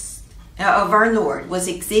Christ, of our Lord, was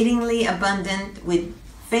exceedingly abundant with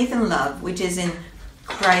faith and love, which is in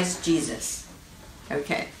Christ Jesus.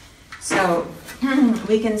 Okay, so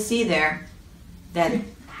we can see there that...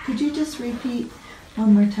 Could you just repeat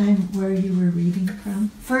one more time where you were reading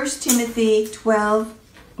from? 1 Timothy 12,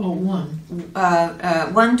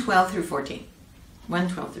 1:12 through 14.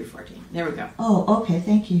 1:12 through 14. There we go. Oh, okay,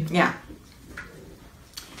 thank you. Yeah.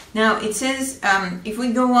 Now it says, if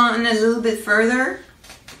we go on a little bit further,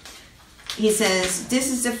 he says, this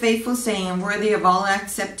is a faithful saying and worthy of all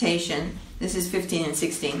acceptation. This is 15 and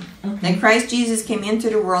 16. Okay. That Christ Jesus came into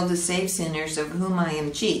the world to save sinners, of whom I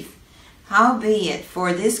am chief. Howbeit,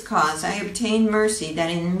 for this cause I obtained mercy, that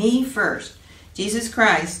in me first, Jesus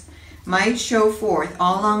Christ, might show forth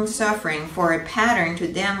all long suffering for a pattern to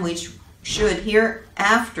them which should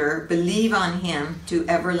hereafter believe on him to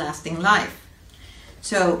everlasting life.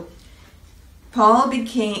 So Paul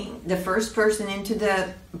became the first person into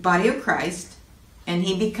the body of Christ, and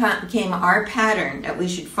he became our pattern that we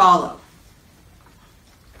should follow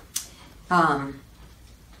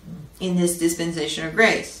in this dispensation of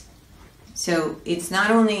grace. So it's not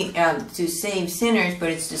only to save sinners, but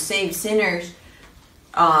it's to save sinners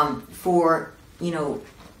for, to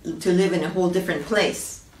live in a whole different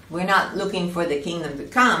place. We're not looking for the kingdom to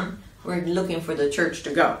come. We're looking for the church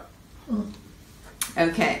to go.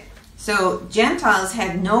 Okay. So Gentiles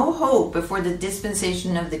had no hope before the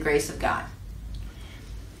dispensation of the grace of God.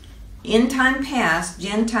 In time past,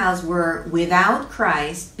 Gentiles were without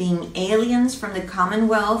Christ, being aliens from the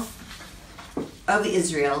commonwealth of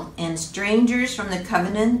Israel and strangers from the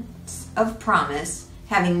covenants of promise,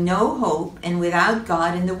 having no hope and without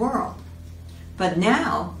God in the world. But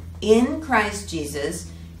now, in Christ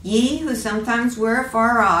Jesus, ye who sometimes were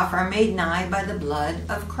afar off are made nigh by the blood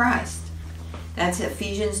of Christ. That's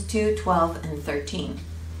Ephesians 2:12 and 13.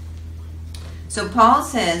 So Paul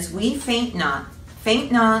says, we faint not.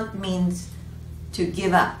 Faint not means to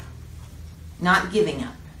give up, not giving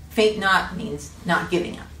up. Faint not means not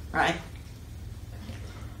giving up, right?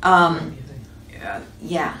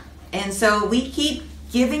 Yeah. And so we keep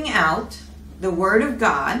giving out the word of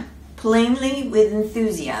God plainly with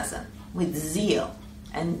enthusiasm, with zeal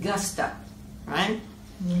and gusto, right?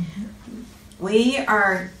 Mm-hmm. We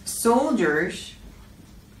are soldiers.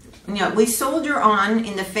 We soldier on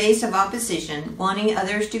in the face of opposition, wanting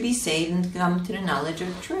others to be saved and come to the knowledge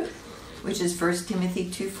of the truth, which is 1 Timothy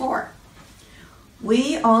 2:4.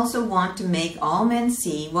 We also want to make all men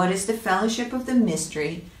see what is the fellowship of the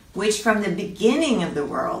mystery, which from the beginning of the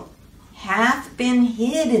world hath been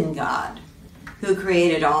hid in God, who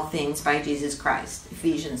created all things by Jesus Christ.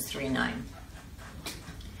 Ephesians 3:9.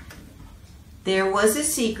 There was a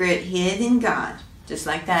secret hid in God, just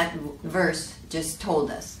like that verse just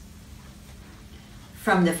told us,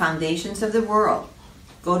 from the foundations of the world.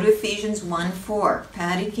 Go to Ephesians 1:4.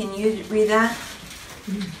 Patty, can you read that?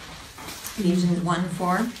 Ephesians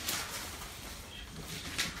 1:4.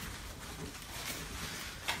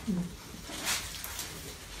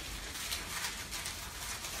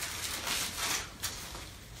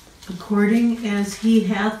 According as he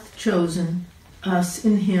hath chosen us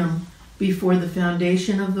in him before the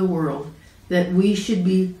foundation of the world, that we should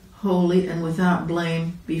be holy and without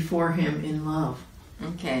blame before him in love.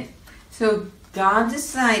 Okay, so God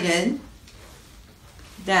decided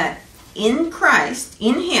that in Christ,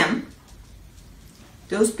 in him,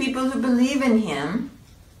 those people who believe in him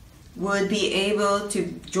would be able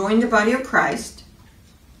to join the body of Christ.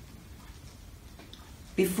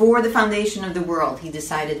 Before the foundation of the world, he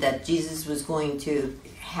decided that Jesus was going to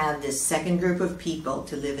have this second group of people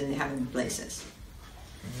to live in the heavenly places.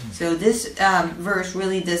 So this verse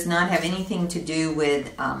really does not have anything to do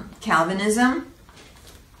with Calvinism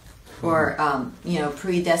or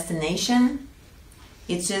predestination.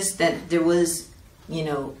 It's just that there was,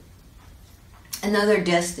 another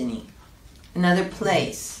destiny, another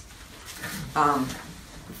place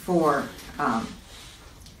for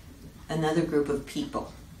another group of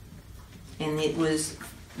people. And it was,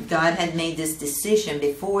 God had made this decision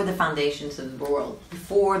before the foundations of the world,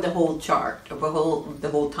 before the whole chart, or the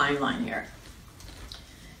whole timeline here.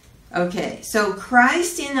 Okay, so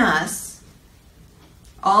Christ in us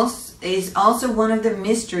is also one of the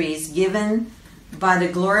mysteries given by the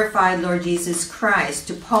glorified Lord Jesus Christ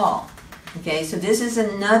to Paul. Okay, so this is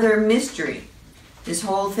another mystery. This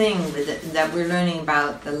whole thing that we're learning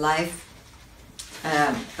about the life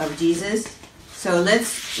of Jesus. So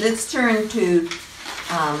let's turn to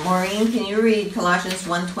Maureen. Can you read Colossians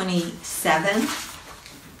 1:27?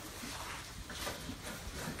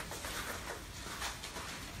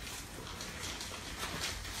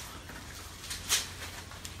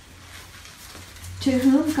 To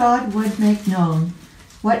whom God would make known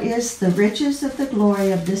what is the riches of the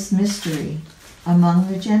glory of this mystery among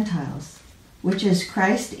the Gentiles, which is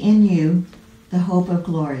Christ in you, the hope of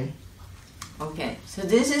glory. Okay, so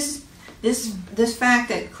this fact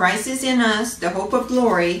that Christ is in us, the hope of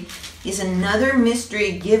glory, is another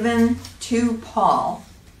mystery given to Paul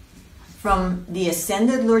from the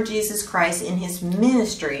ascended Lord Jesus Christ in his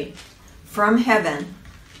ministry from heaven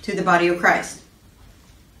to the body of Christ.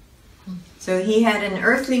 So he had an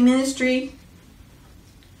earthly ministry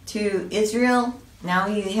to Israel. Now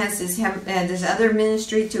he has this other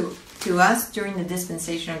ministry to us during the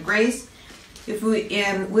dispensation of grace. If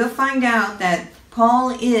we'll find out that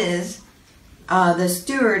Paul is the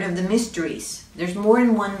steward of the mysteries. There's more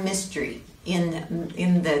than one mystery in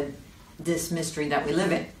this mystery that we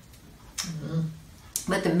live in. Mm-hmm.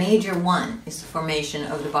 But the major one is the formation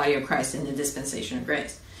of the body of Christ in the dispensation of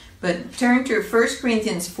grace. But turn to 1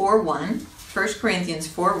 Corinthians 4:1. 1 Corinthians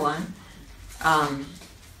 4:1.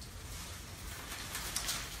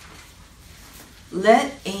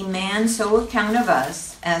 Let a man so account of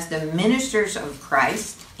us as the ministers of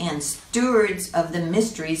Christ and stewards of the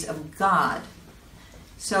mysteries of God.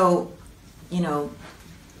 So,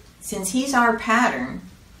 since he's our pattern,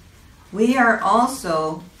 we are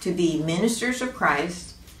also to be ministers of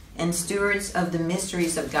Christ and stewards of the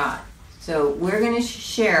mysteries of God. So we're going to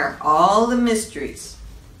share all the mysteries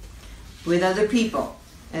with other people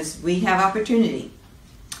as we have opportunity.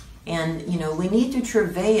 And, we need to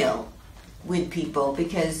travail with people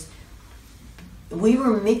because we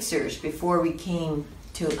were mixers before we came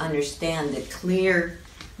to understand the clear,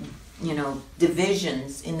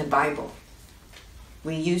 divisions in the Bible.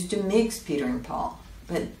 We used to mix Peter and Paul,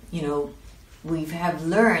 but, we have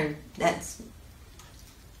learned that's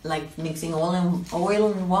like mixing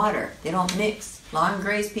oil and water. They don't mix. Law and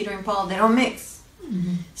grace, Peter and Paul, they don't mix.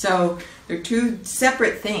 Mm-hmm. So they're two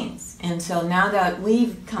separate things. And so now that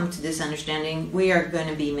we've come to this understanding, we are going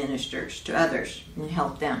to be ministers to others and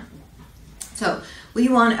help them. So we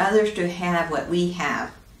want others to have what we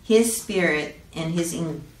have, His Spirit and His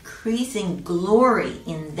increasing glory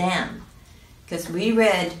in them. Because we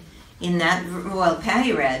read in that,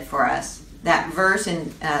 Patty read for us, that verse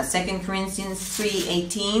in 2 Corinthians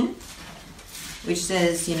 3:18, which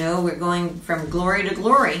says, we're going from glory to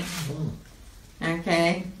glory.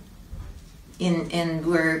 Okay? And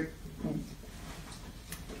we're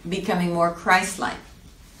becoming more Christ-like.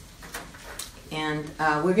 And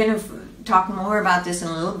we're going to talk more about this in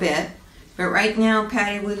a little bit. But right now,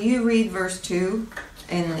 Patty, will you read verse 2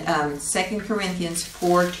 in 2 Corinthians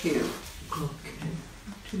 4:2?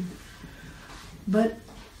 Okay. But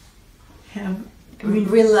have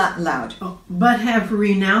real loud. But have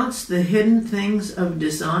renounced the hidden things of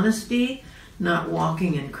dishonesty, not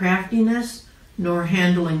walking in craftiness, nor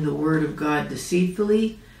handling the word of God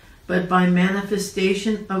deceitfully, but by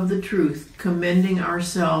manifestation of the truth, commending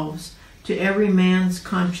ourselves to every man's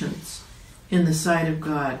conscience in the sight of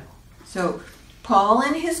God. So Paul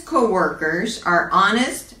and his co-workers are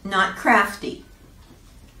honest, not crafty.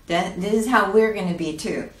 This is how we're going to be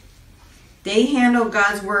too. They handle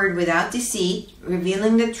God's word without deceit,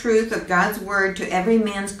 revealing the truth of God's word to every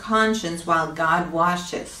man's conscience while God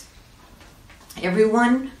washes.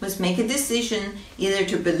 Everyone must make a decision either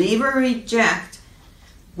to believe or reject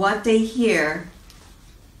what they hear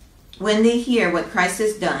when they hear what Christ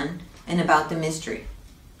has done and about the mystery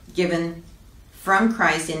given from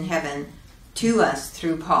Christ in heaven to us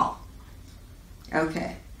through Paul.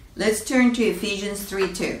 Okay, let's turn to Ephesians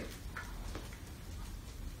 3:2.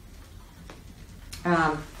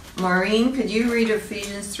 Maureen, could you read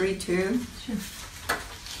Ephesians 3:2? Sure.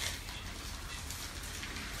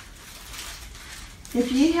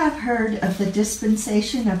 If ye have heard of the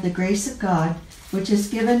dispensation of the grace of God, which is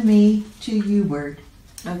given me to you word.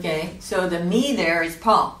 Okay, so the me there is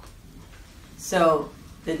Paul. So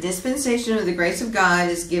the dispensation of the grace of God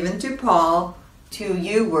is given to Paul, to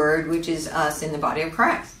you word, which is us in the body of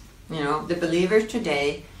Christ. The believers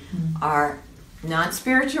today are not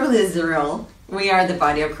spiritual Israel. We are the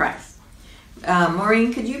body of Christ.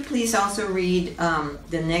 Maureen, could you please also read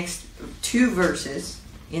the next two verses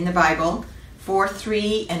in the Bible,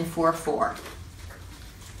 4:3 and 4:4.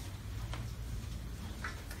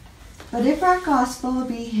 But if our gospel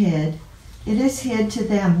be hid, it is hid to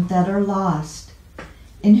them that are lost,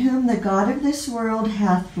 in whom the God of this world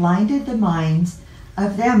hath blinded the minds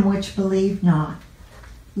of them which believe not,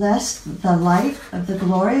 lest the light of the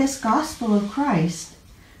glorious gospel of Christ,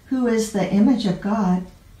 who is the image of God,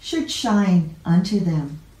 should shine unto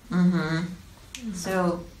them. Mm-hmm.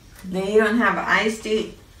 So they don't have eyes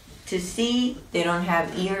to see, they don't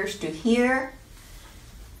have ears to hear.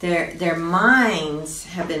 Their minds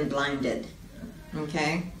have been blinded.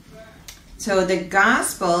 Okay? So the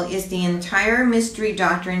gospel is the entire mystery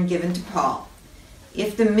doctrine given to Paul.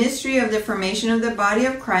 If the mystery of the formation of the body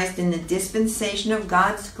of Christ in the dispensation of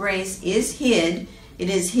God's grace is hid, it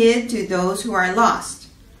is hid to those who are lost,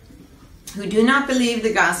 who do not believe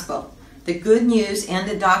the gospel, the good news and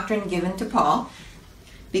the doctrine given to Paul,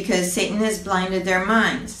 because Satan has blinded their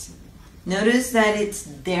minds. Notice that it's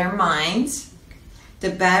their minds. The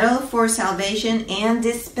battle for salvation and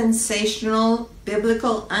dispensational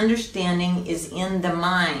biblical understanding is in the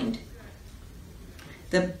mind.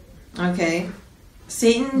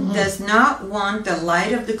 Satan does not want the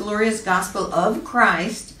light of the glorious gospel of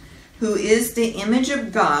Christ, who is the image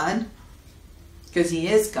of God, because he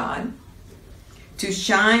is God, to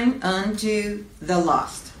shine unto the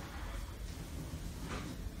lost.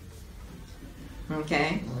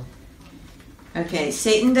 Okay? Okay,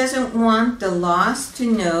 Satan doesn't want the lost to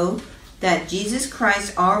know that Jesus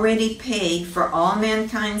Christ already paid for all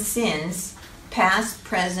mankind's sins, past,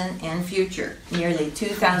 present, and future, nearly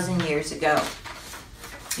 2,000 years ago.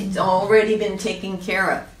 It's already been taken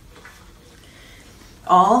care of.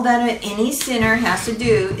 All that any sinner has to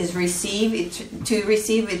do is receive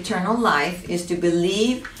eternal life is to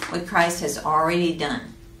believe what Christ has already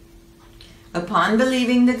done. Upon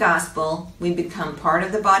believing the gospel, we become part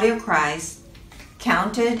of the body of Christ,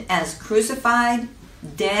 counted as crucified,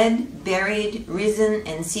 dead, buried, risen,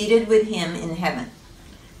 and seated with him in heaven.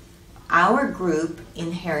 Our group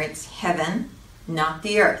inherits heaven, not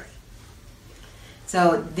the earth.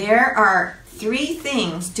 So there are 3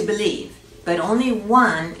 things to believe, but only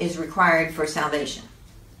one is required for salvation.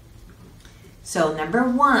 So number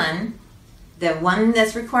 1, the one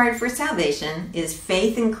that's required for salvation is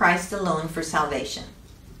faith in Christ alone for salvation.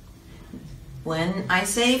 When I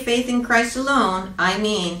say faith in Christ alone, I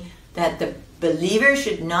mean that the believer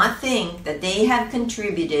should not think that they have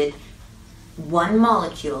contributed 1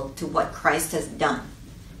 molecule to what Christ has done,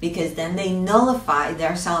 because then they nullify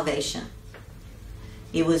their salvation.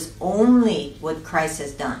 It was only what Christ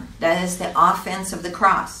has done. That is the offense of the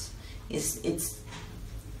cross. He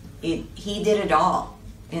did it all,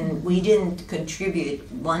 and we didn't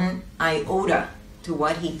contribute 1 iota to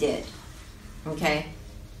what he did. Okay?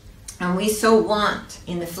 And we so want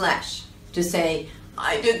in the flesh to say,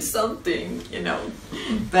 I did something,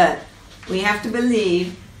 But we have to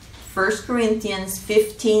believe 1 Corinthians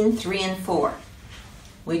 15, 3 and 4,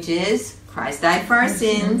 which is Christ died for our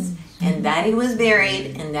sins, and that he was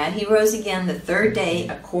buried, and that he rose again the 3rd day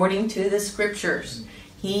according to the scriptures.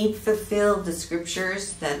 He fulfilled the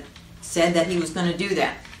scriptures that said that he was going to do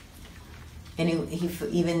that. And he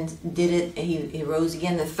even did it. He rose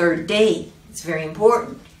again the 3rd day. It's very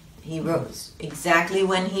important. He rose exactly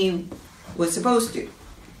when he was supposed to.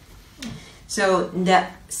 So the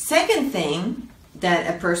second thing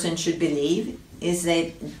that a person should believe is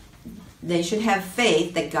that they should have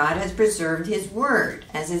faith that God has preserved his word,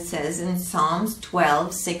 as it says in Psalms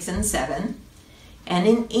 12, 6 and 7. And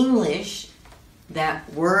in English,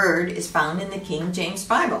 that word is found in the King James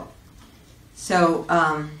Bible. So,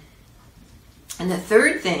 and the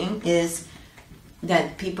third thing is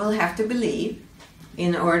that people have to believe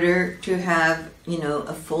in order to have,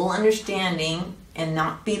 a full understanding and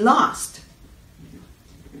not be lost,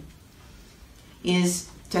 is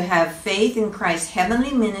to have faith in Christ's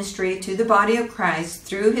heavenly ministry to the body of Christ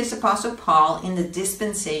through his apostle Paul in the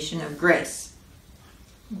dispensation of grace.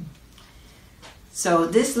 So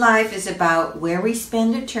this life is about where we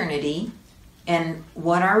spend eternity and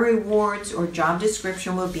what our rewards or job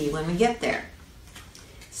description will be when we get there.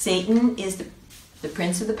 Satan is the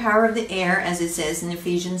prince of the power of the air, as it says in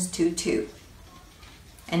Ephesians 2:2.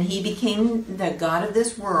 And he became the god of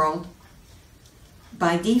this world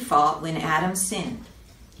by default when Adam sinned.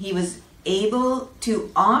 He was able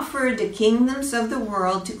to offer the kingdoms of the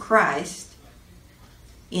world to Christ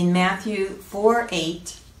in Matthew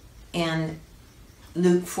 4:8 and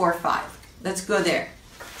Luke 4:5. Let's go there.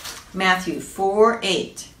 Matthew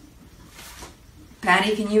 4:8.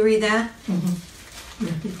 Patty, can you read that?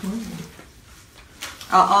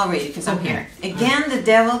 I'll read it because I'm here. Again, the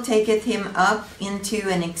devil taketh him up into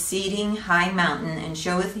an exceeding high mountain and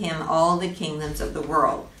showeth him all the kingdoms of the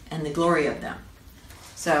world and the glory of them.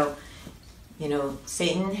 So,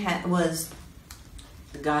 Satan was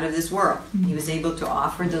the god of this world. He was able to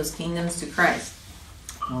offer those kingdoms to Christ.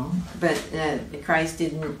 But Christ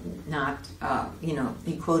did not,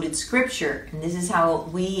 he quoted scripture. And this is how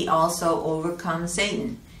we also overcome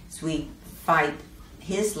Satan. So we fight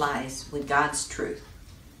his lies with God's truth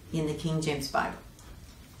in the King James Bible.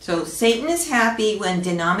 So Satan is happy when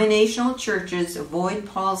denominational churches avoid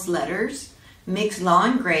Paul's letters, mix law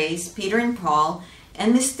and grace, Peter and Paul,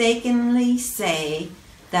 and mistakenly say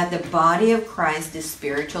that the body of Christ is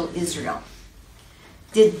spiritual Israel.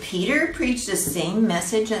 Did Peter preach the same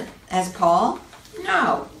message as Paul?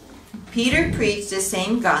 No. Peter preached the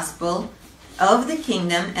same gospel of the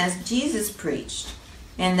kingdom as Jesus preached.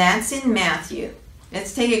 And that's in Matthew.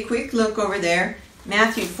 Let's take a quick look over there.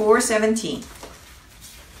 Matthew 4:17.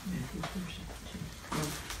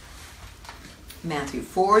 Matthew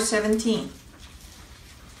 4:17.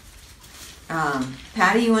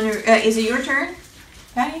 Patty, you want to? Is it your turn,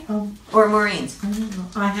 Patty, or Maureen's? I don't know.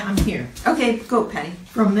 I'm here. Okay, go, Patty.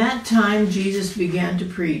 From that time, Jesus began to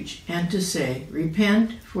preach and to say,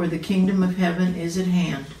 "Repent, for the kingdom of heaven is at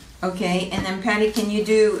hand." Okay, and then Patty, can you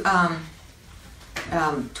do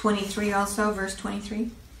 23 also, verse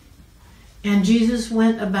 23? And Jesus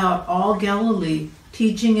went about all Galilee,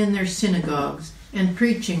 teaching in their synagogues, and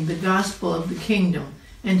preaching the gospel of the kingdom,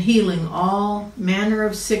 and healing all manner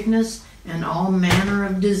of sickness and all manner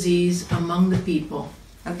of disease among the people.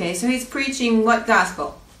 Okay, so he's preaching what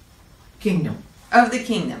gospel? Kingdom. Of the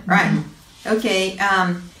kingdom, right? Okay,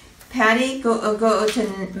 Patty, go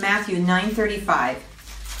to Matthew 9:35.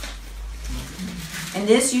 And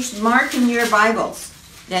this you should mark in your Bibles,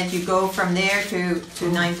 that you go from there to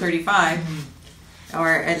 9:35, or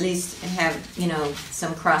at least have,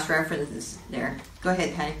 some cross references there. Go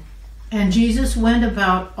ahead, Patty. And Jesus went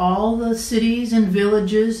about all the cities and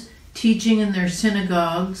villages, teaching in their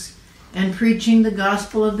synagogues, and preaching the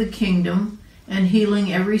gospel of the kingdom, and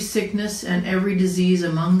healing every sickness and every disease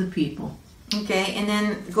among the people. Okay, and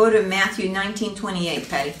then go to Matthew 19:28,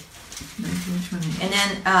 Patty. 19:28. And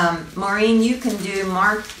then, Maureen, you can do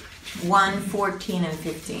Mark 1:14 and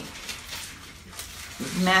 15.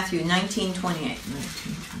 Matthew 19:28. 19:28.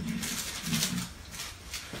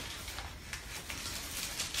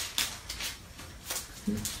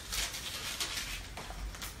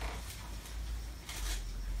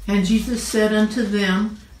 And Jesus said unto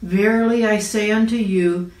them, Verily I say unto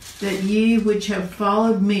you, that ye which have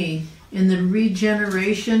followed me in the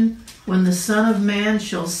regeneration, when the Son of Man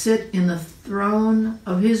shall sit in the throne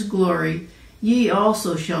of his glory, ye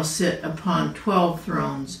also shall sit upon 12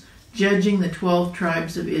 thrones, judging the 12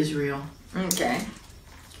 tribes of Israel. Okay.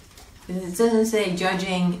 It doesn't say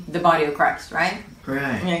judging the body of Christ, right?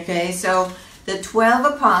 Right. Okay, so the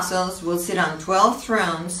 12 apostles will sit on 12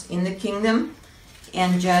 thrones in the kingdom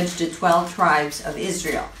and judge the 12 tribes of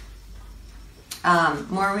Israel.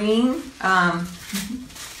 Maureen,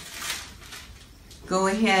 go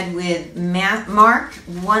ahead with Mark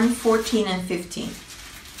 1:14 and 15.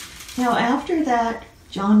 Now after that,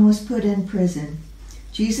 John was put in prison.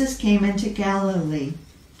 Jesus came into Galilee,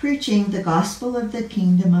 preaching the gospel of the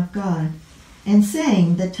kingdom of God, and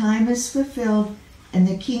saying, The time is fulfilled, and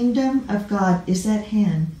the kingdom of God is at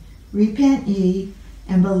hand. Repent ye,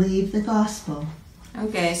 and believe the gospel.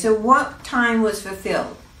 Okay, so what time was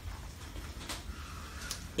fulfilled?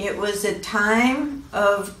 It was the time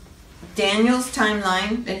of Daniel's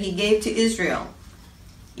timeline that he gave to Israel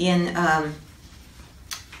in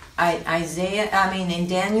in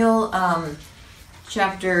Daniel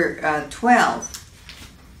chapter 12,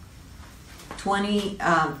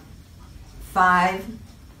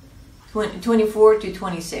 24 to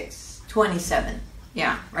 26, 27.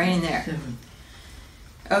 Yeah, right in there.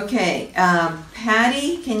 Okay,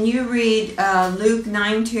 Patty, can you read Luke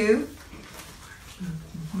 9:2?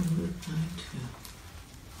 Luke 9:2.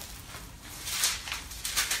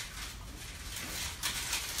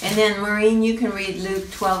 And then Maureen, you can read Luke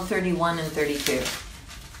 12:31 and 32.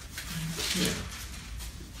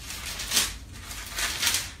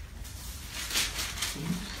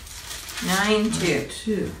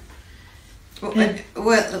 9:2.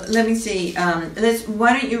 Well, let me see.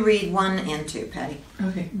 Why don't you read 1 and 2, Patty?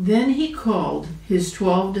 Okay. Then he called his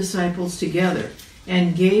 12 disciples together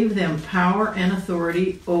and gave them power and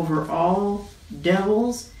authority over all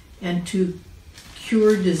devils and to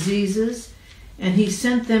cure diseases. And he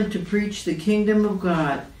sent them to preach the kingdom of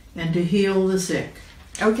God and to heal the sick.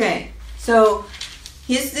 Okay. So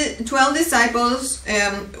his 12 disciples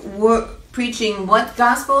were preaching what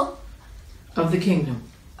gospel? Of the kingdom.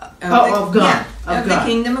 Of God. Yeah, of the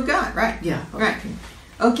kingdom of God, right? Yeah. Right.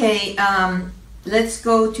 Okay, let's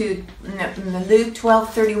go to Luke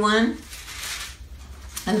 12:31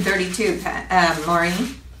 and 32,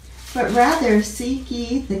 Maureen. But rather seek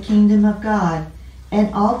ye the kingdom of God,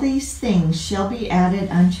 and all these things shall be added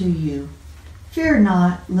unto you. Fear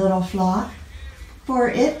not, little flock, for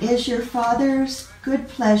it is your Father's good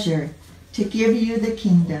pleasure to give you the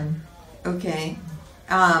kingdom. Okay.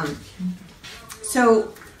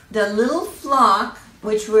 So the little flock,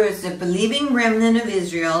 which was the believing remnant of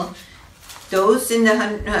Israel, those in the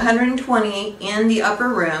 120 in the upper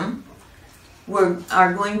room,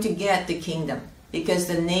 are going to get the kingdom because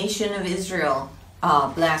the nation of Israel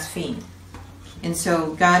blasphemed. And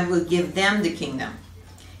so God will give them the kingdom.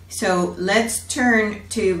 So let's turn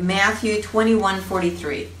to Matthew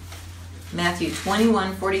 21:43. Matthew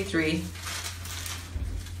 21:43.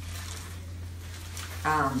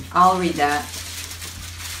 I'll read that,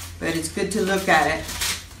 but it's good to look at it.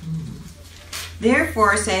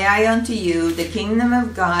 Therefore say I unto you, the kingdom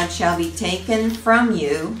of God shall be taken from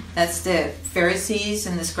you. That's the Pharisees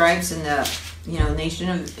and the scribes and the nation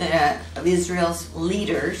of Israel's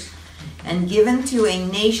leaders, and given to a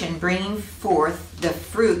nation bringing forth the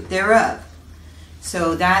fruit thereof.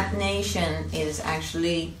 So that nation is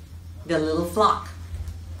actually the little flock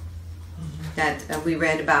that we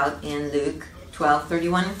read about in Luke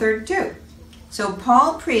 12:31 and 32. So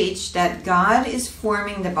Paul preached that God is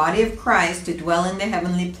forming the body of Christ to dwell in the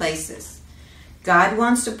heavenly places. God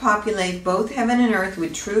wants to populate both heaven and earth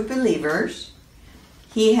with true believers.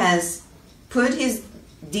 He has put his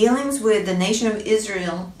dealings with the nation of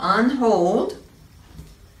Israel on hold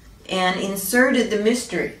and inserted the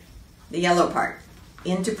mystery, the yellow part,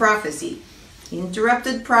 into prophecy. He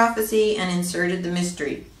interrupted prophecy and inserted the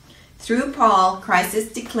mystery. Through Paul, Christ is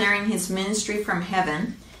declaring his ministry from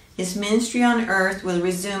heaven. His ministry on earth will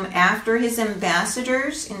resume after his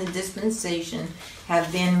ambassadors in the dispensation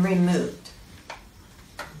have been removed.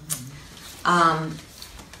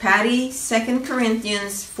 Patty, 2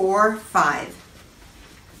 Corinthians 4:5.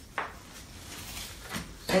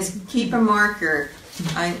 Let's keep a marker.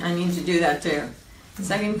 I need to do that too.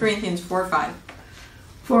 2 Corinthians 4:5.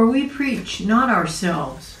 For we preach not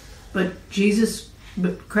ourselves, but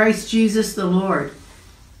Christ Jesus the Lord,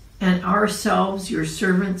 and ourselves your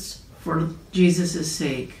servants for Jesus'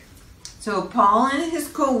 sake. So Paul and his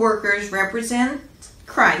co-workers represent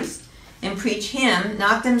Christ and preach him,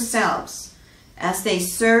 not themselves, as they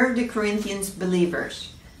serve the Corinthians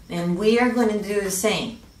believers. And we are going to do the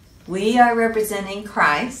same. We are representing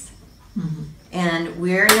Christ, and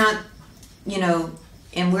we're not,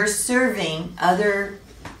 and we're serving other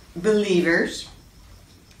believers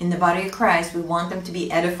in the body of Christ. We want them to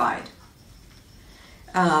be edified.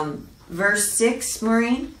 Verse 6,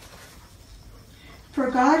 Maureen. For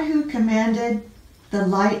God, who commanded the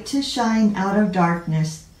light to shine out of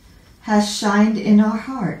darkness, has shined in our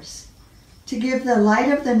hearts, to give the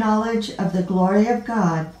light of the knowledge of the glory of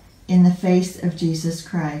God in the face of Jesus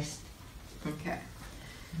Christ. Okay.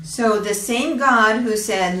 So the same God who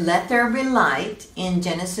said, "Let there be light" in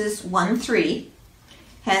Genesis 1:3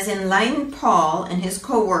 has enlightened Paul and his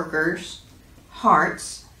co-workers'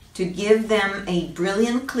 hearts to give them a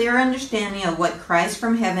brilliant, clear understanding of what Christ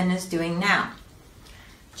from heaven is doing now.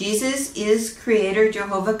 Jesus is Creator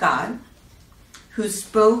Jehovah God, who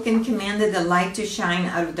spoke and commanded the light to shine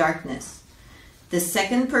out of darkness. The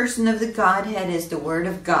second person of the Godhead is the Word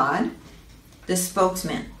of God, the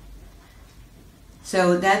spokesman.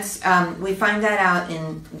 So that's we find that out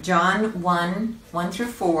in John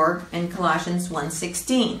 1:1-4 and Colossians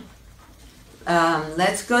 1:16.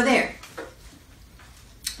 Let's go there.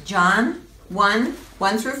 John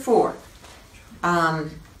 1:1-4.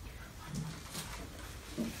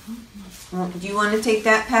 Do you want to take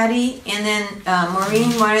that, Patty? And then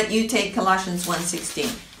Maureen, why don't you take Colossians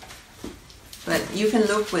 1:16? But you can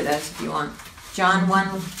look with us if you want. John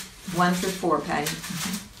 1:1-4, Patty.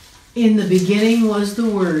 In the beginning was the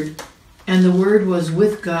Word, and the Word was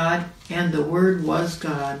with God, and the Word was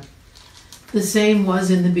God. The same was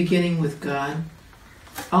in the beginning with God.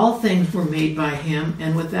 All things were made by him,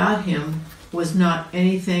 and without him was not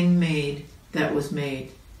anything made that was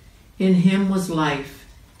made. In him was life,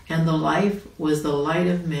 and the life was the light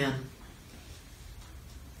of men.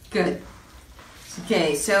 Good.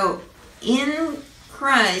 Okay, so in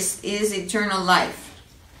Christ is eternal life.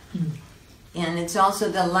 And it's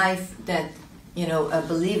also the life that, a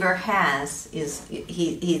believer has, is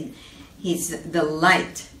he's the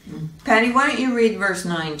light. Patty, why don't you read verse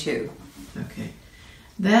 9 too? Okay.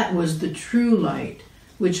 That was the true light,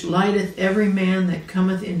 which lighteth every man that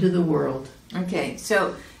cometh into the world. Okay,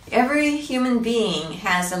 so every human being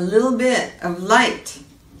has a little bit of light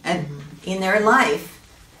in their life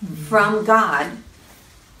from God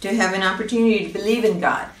to have an opportunity to believe in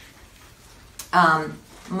God.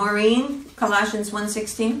 Maureen, Colossians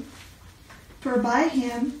 1:16. For by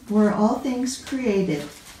him were all things created,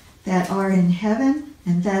 that are in heaven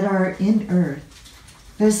and that are in earth,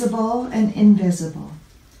 visible and invisible,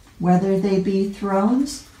 whether they be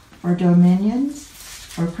thrones or dominions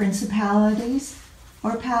or principalities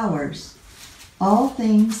or powers. All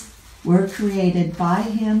things were created by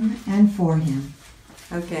him and for him.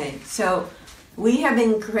 Okay, so we have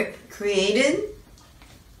been created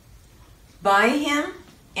by him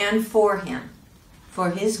and for him,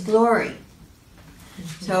 for his glory.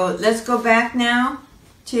 So let's go back now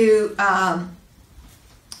to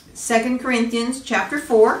 2 Corinthians chapter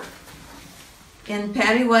 4. And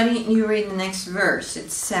Patty, why don't you read the next verse?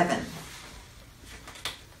 It's 7.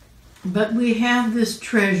 But we have this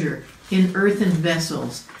treasure in earthen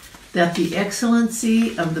vessels, that the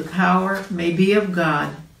excellency of the power may be of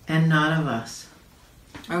God and not of us.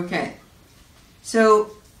 Okay.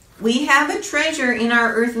 So we have a treasure in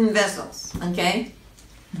our earthen vessels, okay?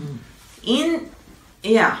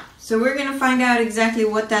 So we're going to find out exactly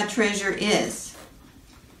what that treasure is.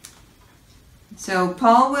 So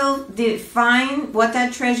Paul will define what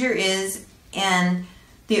that treasure is and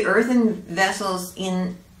the earthen vessels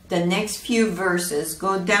in the next few verses.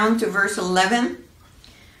 Go down to verse 11.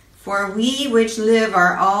 For we which live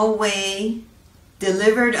are always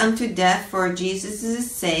delivered unto death for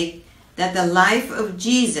Jesus' sake, that the life of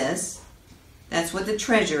Jesus, that's what the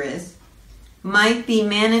treasure is, might be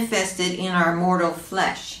manifested in our mortal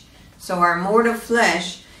flesh. So our mortal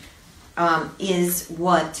flesh is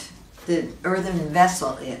what the earthen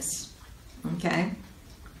vessel is. Okay?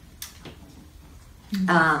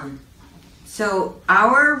 So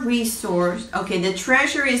our resource, okay, the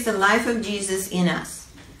treasure is the life of Jesus in us.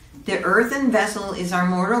 The earthen vessel is our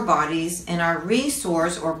mortal bodies, and our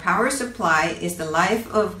resource or power supply is the life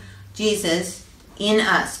of Jesus in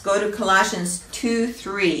us. Go to Colossians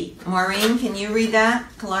 2:3. Maureen, can you read that?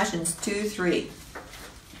 Colossians 2:3.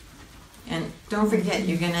 And don't forget,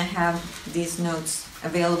 you're going to have these notes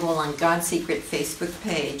available on God's Secret Facebook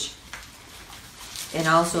page, and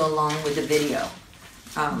also along with the video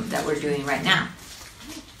that we're doing right now.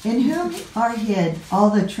 In whom are hid all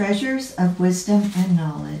the treasures of wisdom and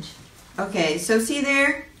knowledge. Okay, so see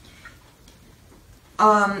there?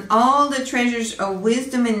 All the treasures of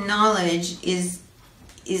wisdom and knowledge is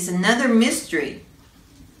another mystery.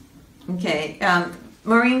 Okay,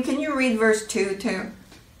 Maureen, can you read verse 2 too?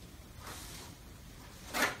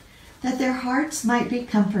 That their hearts might be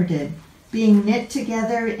comforted, being knit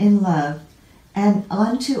together in love, and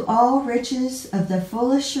unto all riches of the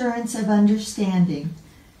full assurance of understanding,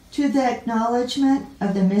 to the acknowledgement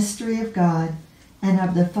of the mystery of God, and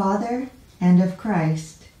of the Father, and of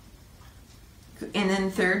Christ. And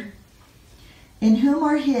then third? In whom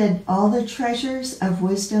are hid all the treasures of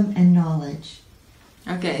wisdom and knowledge.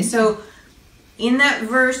 Okay, so in that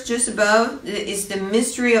verse just above is the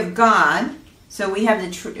mystery of God. So we have the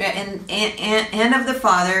and of the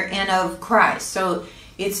Father and of Christ. So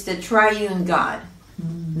it's the triune God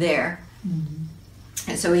there.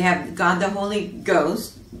 And so we have God the Holy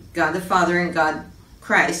Ghost, God the Father, and God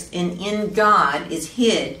Christ. And in God is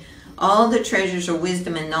hid all the treasures of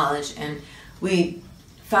wisdom and knowledge. And we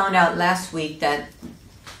found out last week that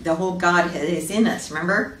the whole Godhead is in us,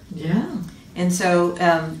 remember? Yeah. And so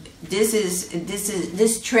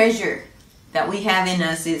this treasure that we have in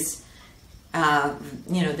us is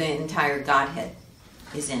the entire Godhead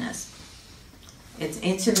is in us.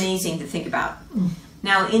 It's amazing to think about.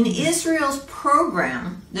 Now, in Israel's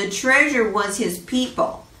program, the treasure was his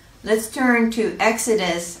people. Let's turn to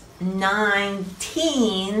Exodus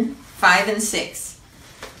 19, 5 and 6.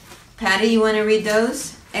 Patty, you want to read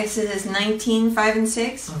those? Exodus 19, 5 and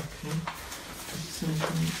 6? Okay.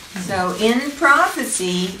 So in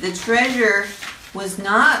prophecy, the treasure was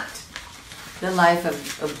not the life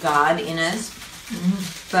of God in us,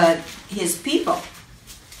 but his people,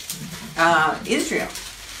 Israel.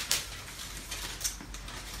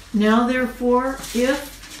 Now therefore,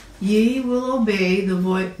 if ye will obey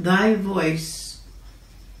thy voice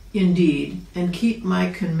indeed, and keep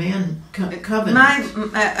my covenant,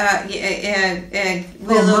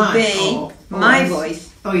 my voice.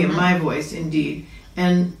 Oh yeah, my voice indeed,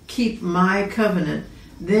 and keep my covenant,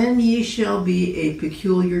 then ye shall be a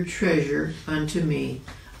peculiar treasure unto me,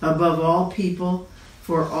 above all people,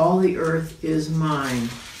 for all the earth is mine.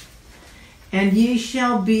 And ye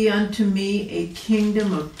shall be unto me a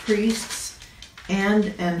kingdom of priests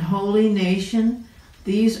and an holy nation.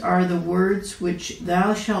 These are the words which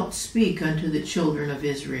thou shalt speak unto the children of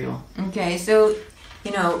Israel. Okay, so,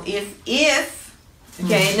 notice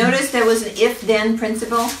there was an if-then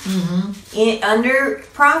principle. Under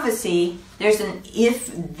prophecy, there's an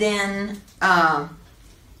if-then,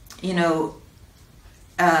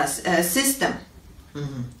 system.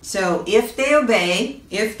 So if they obey,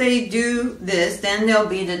 if they do this, then there'll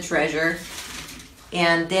be the treasure,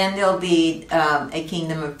 and then there'll be a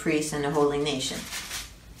kingdom of priests and a holy nation.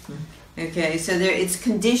 Okay, so it's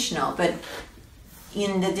conditional, but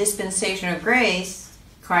in the dispensation of grace,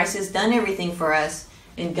 Christ has done everything for us,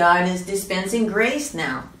 and God is dispensing grace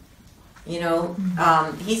now.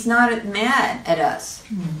 He's not mad at us.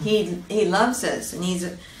 He loves us, and he's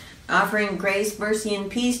offering grace, mercy,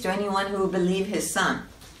 and peace to anyone who will believe his Son.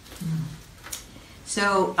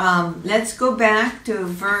 So let's go back to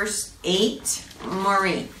verse 8,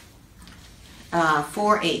 Maureen.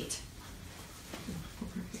 4:8.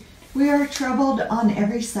 We are troubled on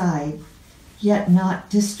every side, yet not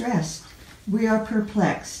distressed. We are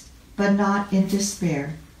perplexed, but not in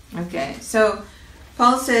despair. Okay, so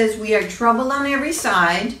Paul says we are troubled on every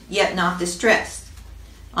side, yet not distressed.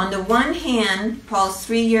 On the one hand, Paul's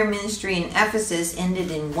 3-year ministry in Ephesus ended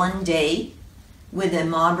in one day with a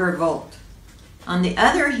mob revolt. On the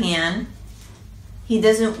other hand, he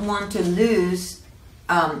doesn't want to lose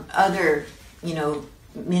other,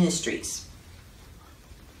 ministries.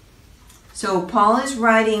 So Paul is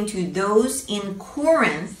writing to those in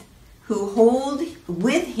Corinth who hold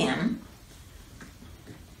with him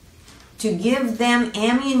to give them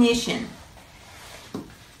ammunition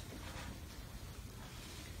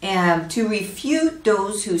and to refute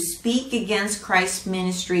those who speak against Christ's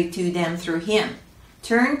ministry to them through him.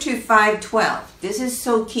 Turn to 5:12. This is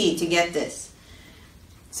so key to get this.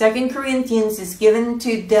 2 Corinthians is given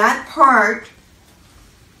to that part,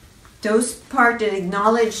 those part that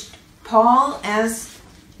acknowledged Paul as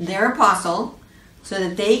their apostle, so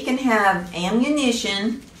that they can have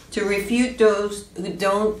ammunition to refute those who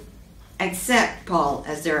don't accept Paul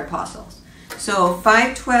as their apostles. So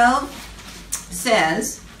 5:12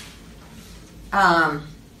 says,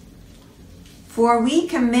 for we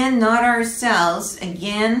commend not ourselves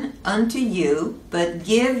again unto you, but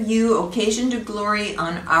give you occasion to glory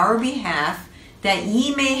on our behalf, that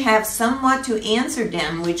ye may have somewhat to answer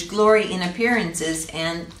them which glory in appearances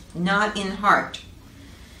and not in heart.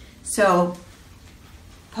 So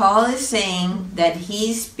Paul is saying that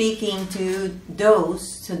he's speaking to those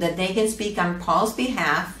so that they can speak on Paul's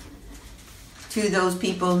behalf to those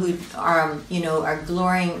people who are, are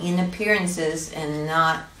glorying in appearances and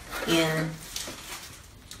not in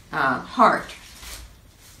heart.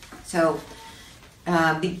 So,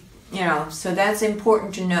 so that's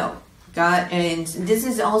important to know. God, and this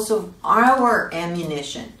is also our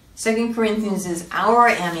ammunition. 2 Corinthians is our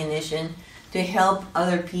ammunition to help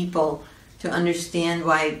other people to understand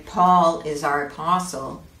why Paul is our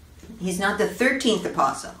apostle. He's not the 13th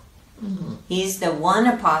apostle. Mm-hmm. He's the one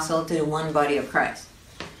apostle to the one body of Christ.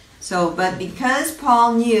 So, but because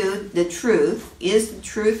Paul knew the truth is the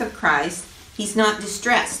truth of Christ, he's not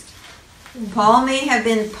distressed. Mm-hmm. Paul may have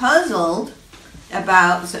been puzzled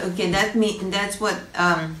about, he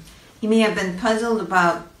may have been puzzled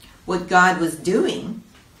about what God was doing,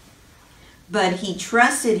 but he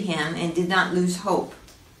trusted him and did not lose hope.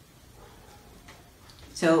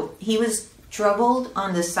 So he was troubled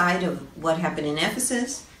on the side of what happened in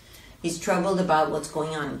Ephesus. He's troubled about what's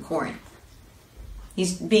going on in Corinth.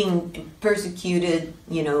 He's being persecuted,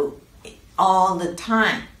 all the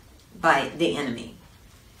time by the enemy.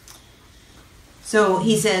 So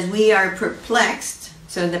he says, we are perplexed.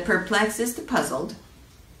 So the perplexed is the puzzled,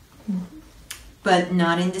 but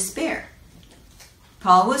not in despair.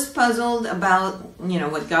 Paul was puzzled about,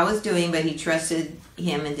 what God was doing, but he trusted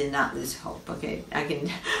him and did not lose hope. Okay, I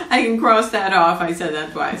can cross that off. I said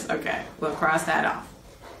that twice. Okay, we'll cross that off.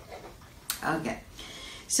 Okay,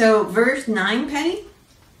 so verse 9, Patty?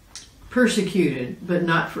 Persecuted, but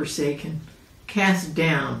not forsaken. Cast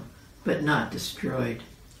down, but not destroyed.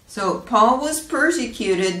 So Paul was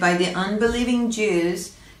persecuted by the unbelieving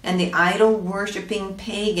Jews and the idol-worshipping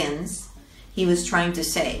pagans he was trying to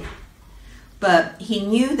save. But he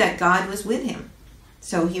knew that God was with him,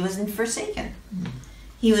 so he wasn't forsaken.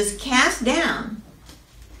 He was cast down,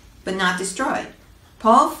 but not destroyed.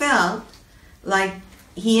 Paul felt like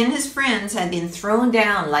he and his friends had been thrown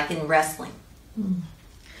down like in wrestling.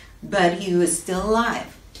 But he was still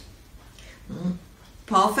alive.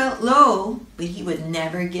 Paul felt low, but he would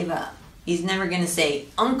never give up. He's never going to say,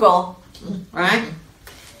 Uncle, right?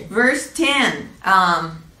 Verse 10,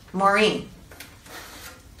 Maureen.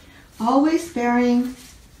 Always bearing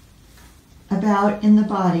about in the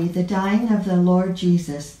body the dying of the Lord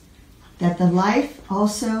Jesus, that the life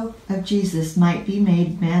also of Jesus might be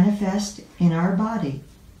made manifest in our body.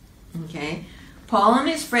 Okay. Paul and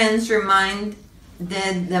his friends reminded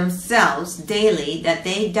themselves daily that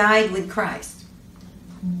they died with Christ.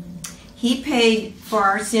 He paid for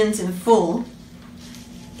our sins in full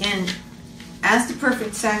and as the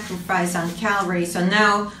perfect sacrifice on Calvary. So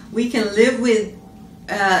now we can live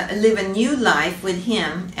a new life with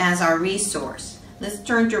him as our resource. Let's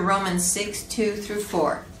turn to Romans 6, 2 through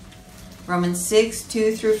 4. Romans 6,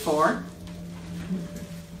 2 through 4.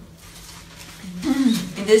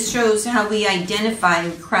 And this shows how we identify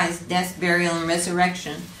with Christ's death, burial, and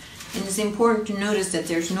resurrection. And it's important to notice that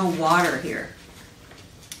there's no water here.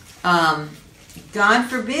 God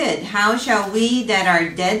forbid, how shall we that are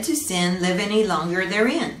dead to sin live any longer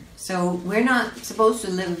therein? So we're not supposed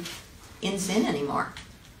to live in sin anymore,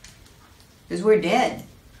 because we're dead.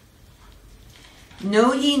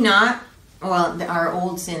 Know ye not, well, our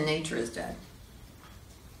old sin nature is dead,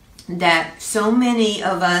 that so many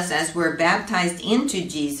of us, as we're baptized into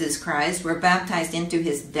Jesus Christ, we're baptized into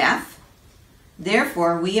his death.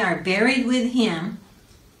 Therefore, we are buried with him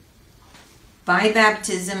by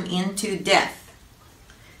baptism into death,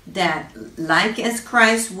 that like as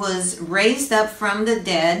Christ was raised up from the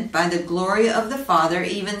dead by the glory of the Father,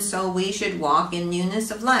 even so we should walk in newness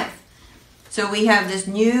of life. So we have this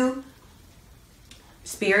new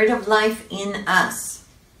Spirit of life in us.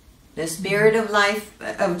 The Spirit of life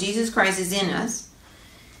of Jesus Christ is in us.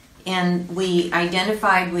 And we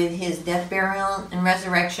identified with his death, burial, and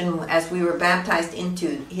resurrection as we were baptized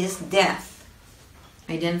into his death.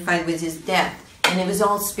 Identified with his death. And it was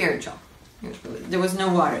all spiritual. There was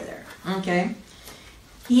no water there. Okay?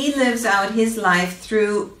 He lives out his life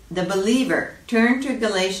through the believer. Turn to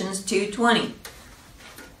Galatians 2:20.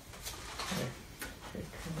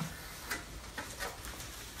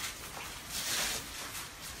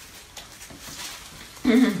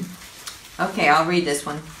 Okay, I'll read this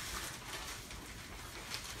one.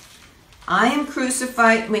 I am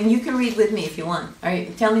crucified. When you can read with me if you want. All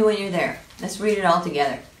right, tell me when you're there. Let's read it all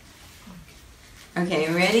together.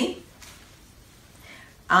 Okay, ready?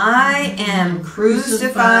 I am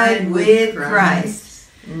crucified with Christ.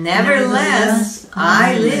 Nevertheless,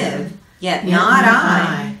 I live, yet not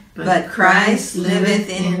I, but Christ liveth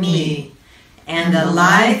in me. And the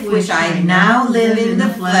life which I now live in the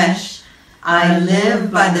flesh, I live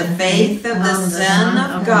by the faith of the Son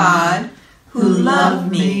of God, who loved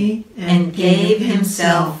me and gave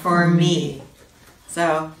himself for me.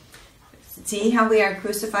 So, see how we are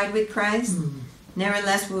crucified with Christ?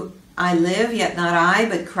 Nevertheless, I live, yet not I,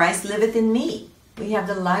 but Christ liveth in me. We have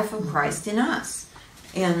the life of Christ in us.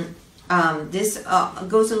 And this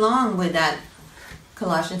goes along with that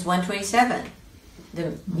Colossians 1:27.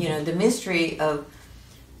 The mystery of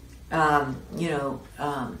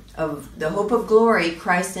of the hope of glory,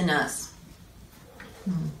 Christ in us.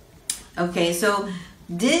 Okay, so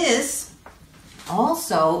this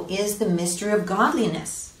also is the mystery of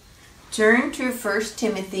godliness. Turn to 1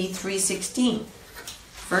 Timothy 3:16.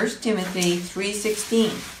 1 Timothy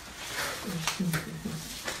 3:16.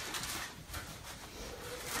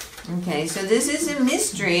 Okay, so this is a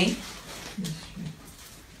mystery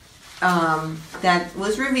that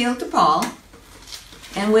was revealed to Paul.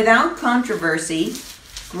 And without controversy,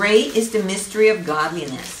 great is the mystery of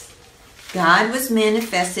godliness. God was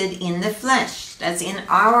manifested in the flesh. That's in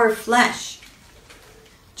our flesh.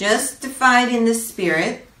 Justified in the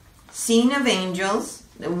spirit. Seen of angels.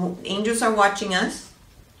 The angels are watching us.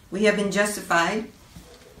 We have been justified.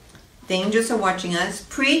 The angels are watching us.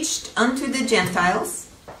 Preached unto the Gentiles.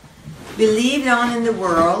 Believed on in the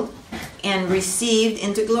world. And received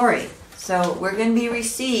into glory. So we're going to be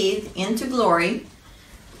received into glory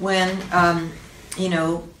when,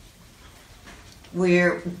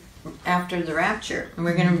 we're after the rapture. And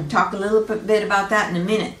we're going to talk a little bit about that in a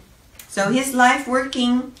minute. So his life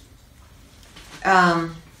working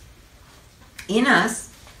in us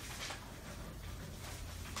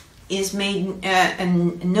is made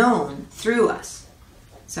known through us.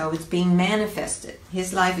 So it's being manifested.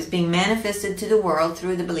 His life is being manifested to the world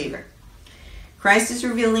through the believer. Christ is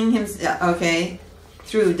revealing himself,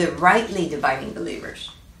 through the rightly dividing believers.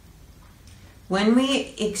 When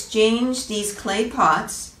we exchange these clay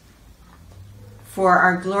pots for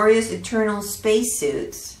our glorious eternal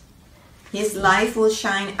spacesuits, his life will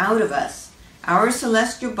shine out of us. Our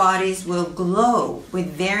celestial bodies will glow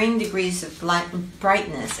with varying degrees of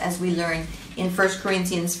brightness, as we learn in 1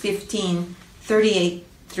 Corinthians 15:38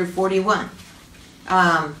 through 41.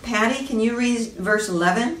 Patty, can you read verse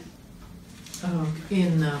 11?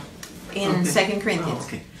 In 2 Corinthians.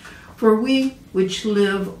 Okay. For we which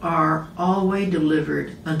live are always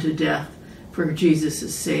delivered unto death for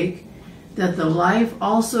Jesus' sake, that the life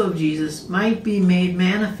also of Jesus might be made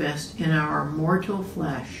manifest in our mortal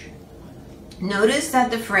flesh. Notice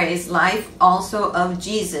that the phrase life also of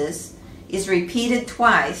Jesus is repeated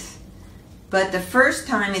twice, but the first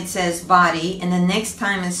time it says body and the next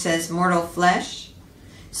time it says mortal flesh.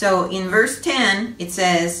 So in verse 10 it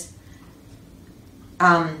says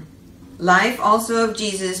life also of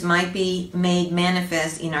Jesus might be made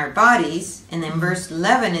manifest in our bodies. And then verse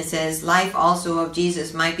 11 it says life also of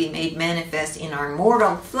Jesus might be made manifest in our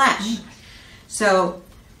mortal flesh. So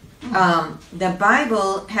the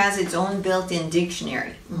Bible has its own built-in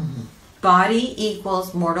dictionary. Body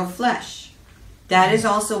equals mortal flesh. That is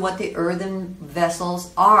also what the earthen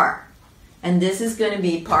vessels are. And this is going to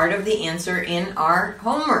be part of the answer in our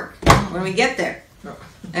homework when we get there.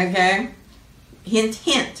 Okay? Hint,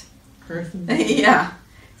 hint. Yeah.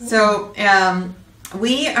 So,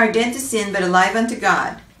 we are dead to sin but alive unto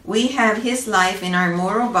God. We have his life in our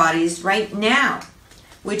mortal bodies right now,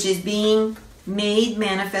 which is being made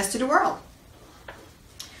manifest to the world.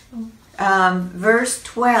 Verse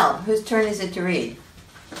 12. Whose turn is it to read?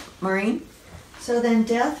 Maureen? So then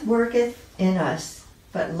death worketh in us,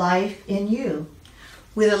 but life in you.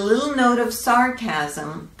 With a little note of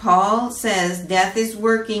sarcasm, Paul says death is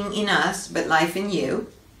working in us, but life in you.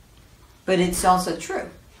 But it's also true.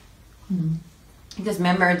 Because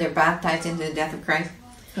remember, they're baptized into the death of Christ.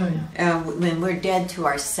 Oh, yeah. When we're dead to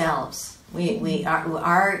ourselves,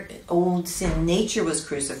 our old sin nature was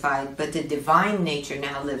crucified, but the divine nature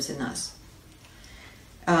now lives in us.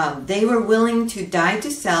 They were willing to die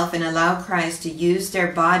to self and allow Christ to use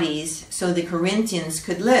their bodies so the Corinthians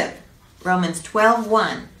could live. Romans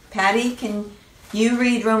 12:1. Patty, can you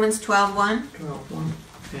read Romans 12:1? 12:1.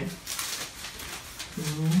 Okay.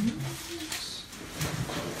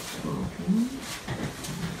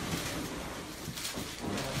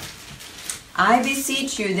 I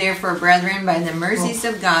beseech you, therefore, brethren, by the mercies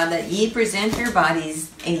of God, that ye present your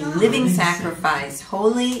bodies a living sacrifice,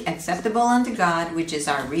 holy, acceptable unto God, which is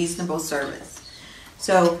our reasonable service.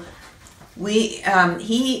 So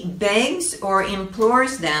he begs or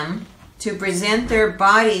implores them to present their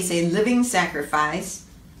bodies a living sacrifice,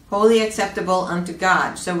 holy, acceptable unto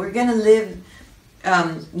God. So we're going to live,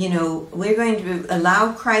 we're going to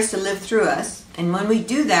allow Christ to live through us. And when we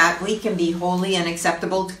do that, we can be holy and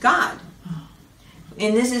acceptable to God.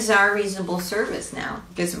 And this is our reasonable service now,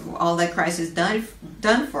 because of all that Christ has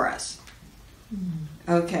done for us.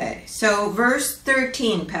 Okay, so verse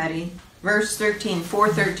 13, Patty. Verse 13,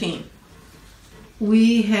 4:13.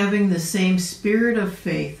 We, having the same spirit of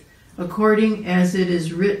faith, according as it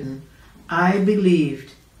is written, I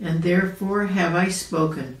believed, and therefore have I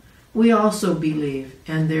spoken. We also believe,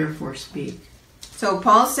 and therefore speak. So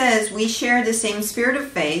Paul says we share the same spirit of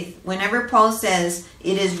faith. Whenever Paul says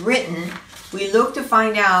it is written, we look to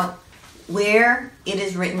find out where it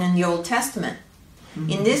is written in the Old Testament.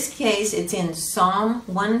 In this case, it's in Psalm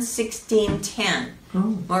 116:10.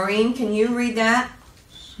 Maureen, can you read that?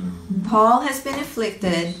 Paul has been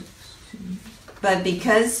afflicted, but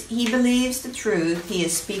because he believes the truth, he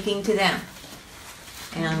is speaking to them.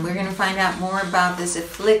 And we're going to find out more about this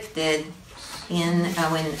afflicted when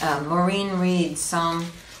Maureen reads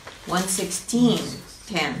Psalm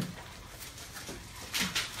 116:10.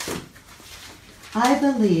 I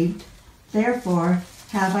believed, therefore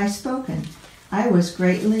have I spoken. I was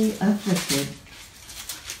greatly afflicted.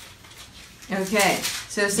 Okay,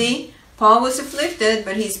 so see, Paul was afflicted,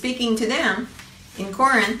 but he's speaking to them in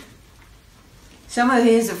Corinth. Some of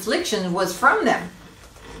his affliction was from them,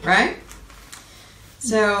 right?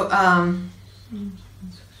 So,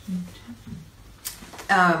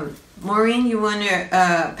 Maureen, you want to,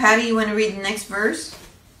 Patty, you want to read the next verse?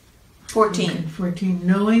 14. 14.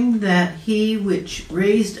 Knowing that he which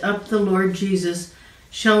raised up the Lord Jesus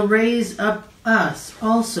shall raise up us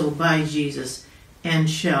also by Jesus, and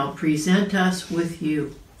shall present us with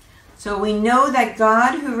you. So we know that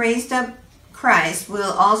God who raised up Christ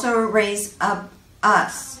will also raise up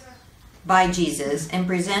us by Jesus and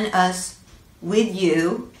present us with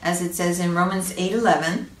you, as it says in Romans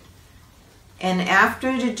 8:11. And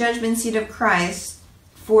after the judgment seat of Christ,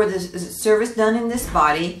 for the service done in this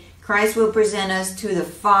body, Christ will present us to the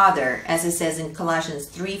Father, as it says in Colossians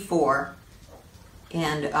 3:4,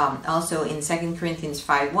 and also in 2 Corinthians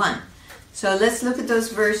 5:1. So let's look at those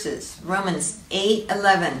verses. Romans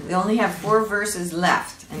 8:11. We only have 4 verses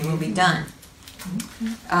left, and we'll be done.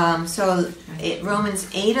 Romans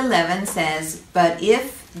 8:11 says, But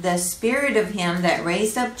if the Spirit of him that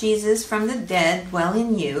raised up Jesus from the dead dwell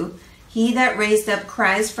in you, he that raised up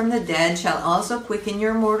Christ from the dead shall also quicken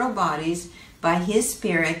your mortal bodies by his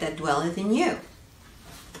Spirit that dwelleth in you.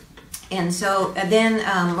 And so then,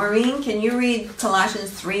 Maureen, can you read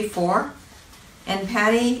Colossians 3:4? And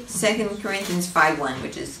Patty, 2 Corinthians 5:1,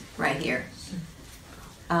 which is right here.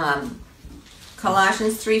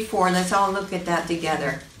 Colossians 3:4, let's all look at that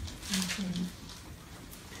together.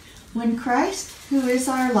 When Christ, who is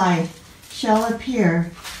our life, shall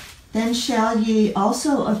appear, then shall ye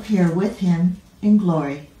also appear with him in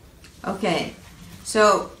glory. Okay,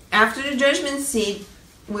 so after the judgment seat,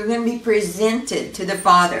 we're going to be presented to the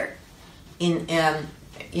Father in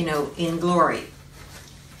glory.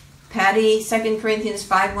 Patty, 2 Corinthians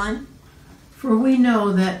 5:1. For we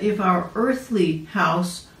know that if our earthly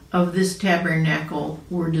house of this tabernacle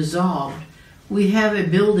were dissolved, we have a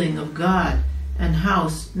building of God, an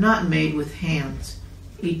house not made with hands,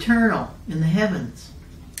 eternal in the heavens.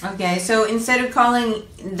 Okay, so instead of calling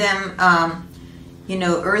them,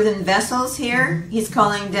 earthen vessels here, he's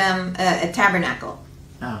calling them a tabernacle.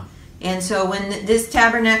 Oh. And so when this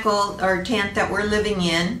tabernacle or tent that we're living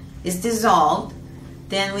in is dissolved,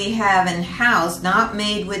 then we have a house not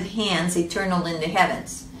made with hands, eternal in the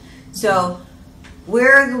heavens. So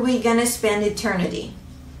where are we going to spend eternity?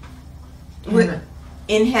 Heaven.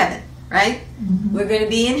 In heaven, right? Mm-hmm. We're going to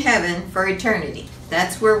be in heaven for eternity.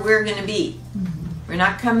 That's where we're going to be. Mm-hmm. We're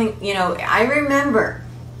not coming, I remember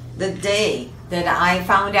the day that I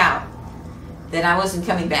found out that I wasn't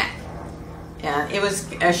coming back. It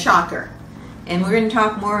was a shocker. And we're going to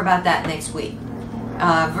talk more about that next week.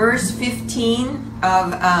 Verse 15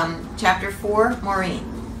 of chapter 4, Maureen.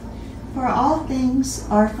 For all things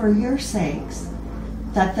are for your sakes,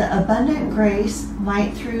 that the abundant grace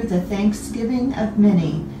might through the thanksgiving of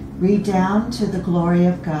many redound to the glory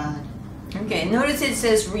of God. Okay, notice it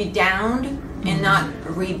says redound and not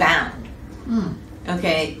rebound.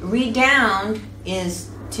 Okay, redound is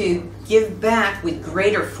to give back with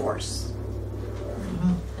greater force.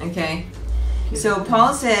 Okay, so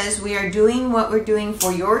Paul says we are doing what we're doing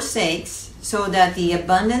for your sakes, so that the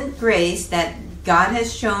abundant grace that God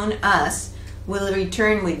has shown us will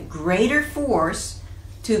return with greater force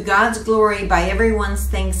to God's glory by everyone's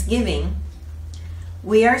thanksgiving.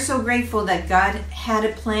 We are so grateful that God had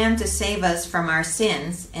a plan to save us from our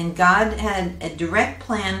sins, and God had a direct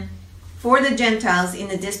plan for the Gentiles in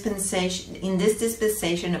this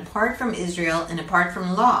dispensation apart from Israel and apart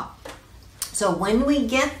from law. So when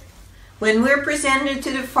we're presented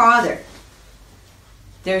to the Father,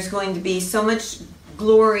 there's going to be so much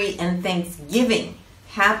glory and thanksgiving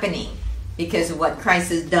happening because of what Christ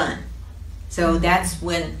has done. So that's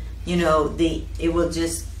when, it will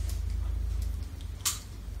just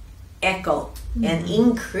echo and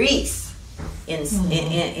increase in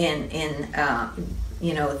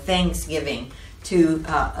thanksgiving to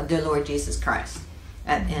the Lord Jesus Christ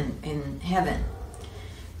in heaven.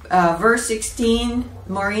 Verse 16,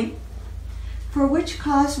 Maureen. For which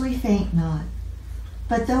cause we faint not,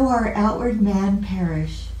 but though our outward man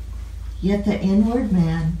perish, yet the inward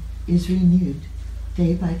man is renewed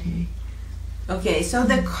day by day. Okay, so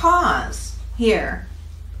the cause here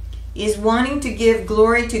is wanting to give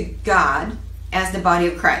glory to God as the body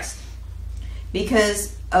of Christ.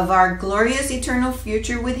 Because of our glorious eternal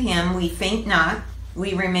future with Him, we faint not.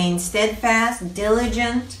 We remain steadfast,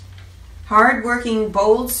 diligent, hard-working,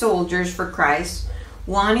 bold soldiers for Christ,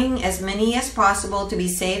 wanting as many as possible to be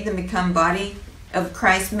saved and become body of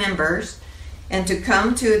Christ members, and to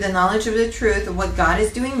come to the knowledge of the truth of what God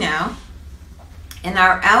is doing now. And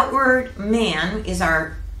our outward man is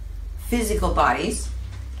our physical bodies,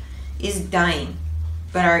 is dying.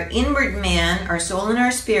 But our inward man, our soul and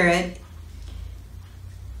our spirit,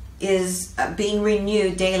 is being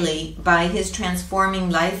renewed daily by His transforming,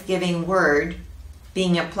 life-giving word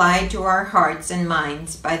being applied to our hearts and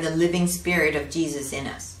minds by the living Spirit of Jesus in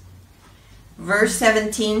us. Verse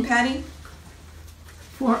 17, Patty.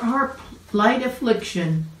 For our light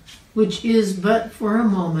affliction, which is but for a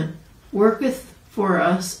moment, worketh for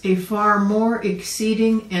us a far more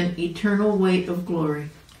exceeding and eternal weight of glory.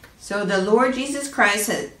 So the Lord Jesus Christ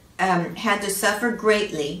had to suffer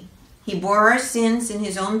greatly. He bore our sins in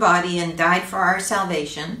His own body and died for our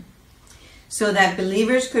salvation, so that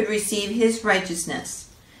believers could receive His righteousness.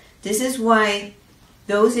 This is why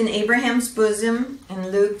those in Abraham's bosom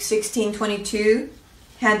in Luke 16:22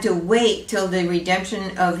 had to wait till the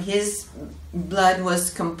redemption of His blood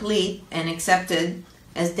was complete and accepted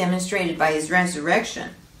as demonstrated by His resurrection.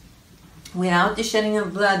 Without the shedding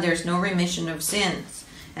of blood, there's no remission of sins,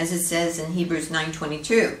 as it says in Hebrews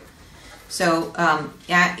 9:22. So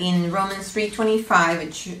in Romans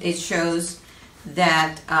 3:25, it shows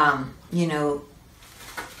that,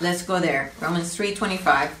 let's go there. Romans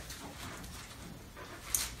 3:25.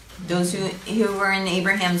 Those who were in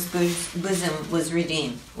Abraham's bosom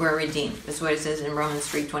were redeemed. That's what it says in Romans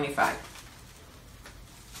 3:25.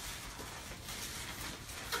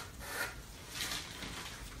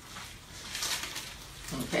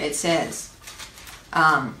 Okay, it says,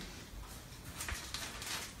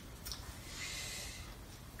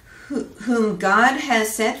 whom God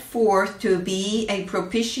has set forth to be a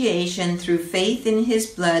propitiation through faith in His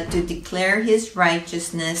blood, to declare His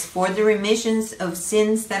righteousness for the remissions of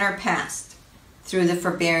sins that are past, through the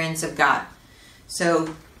forbearance of God.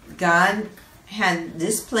 So God had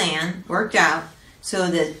this plan worked out so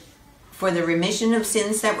that for the remission of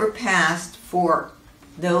sins that were past, for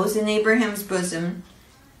those in Abraham's bosom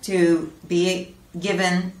to be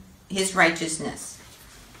given His righteousness.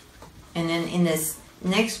 And then in this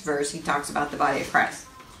next verse, he talks about the body of Christ.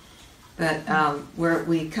 But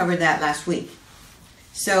we covered that last week.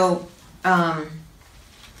 So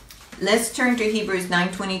let's turn to Hebrews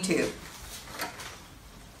 9:22.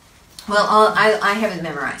 Well, I have it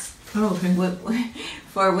memorized. Oh, okay.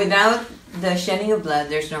 For without the shedding of blood,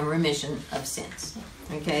 there's no remission of sins.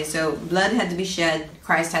 Okay, so blood had to be shed.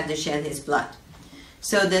 Christ had to shed His blood.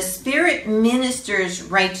 So the Spirit ministers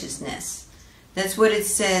righteousness. That's what it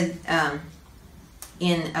said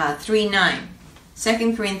in 3:9,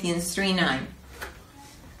 2 Corinthians 3:9.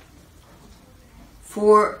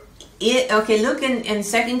 For it, okay, look in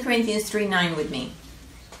 2 Corinthians 3:9 with me.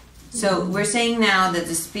 So we're saying now that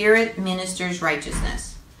the Spirit ministers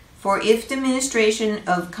righteousness. For if the ministration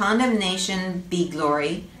of condemnation be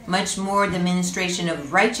glory, much more the ministration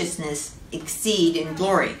of righteousness exceed in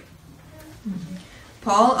glory.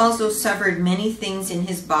 Paul also suffered many things in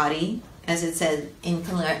his body, as it says in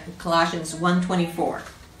Colossians 1:24.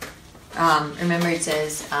 Remember it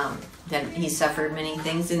says that he suffered many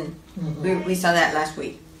things, and we saw that last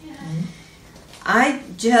week. I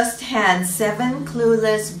just had 7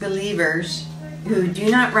 clueless believers who do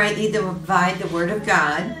not rightly divide the Word of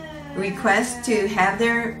God request to have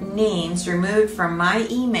their names removed from my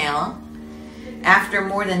email after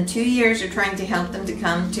more than 2 years of trying to help them to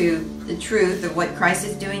come to the truth of what Christ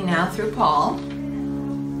is doing now through Paul.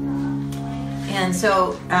 And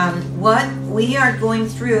so what we are going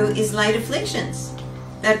through is light afflictions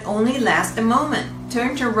that only last a moment.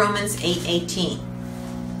 Turn to Romans 8:18.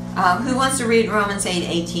 Who wants to read Romans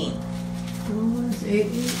 8:18? Romans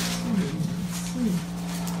 8:18.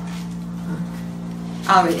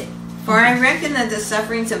 I'll read it. For I reckon that the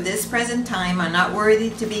sufferings of this present time are not worthy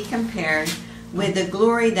to be compared with the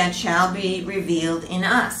glory that shall be revealed in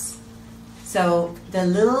us. So the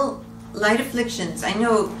little light afflictions, I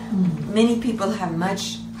know many people have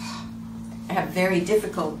very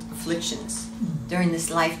difficult afflictions during this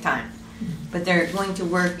lifetime, but they're going to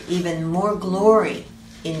work even more glory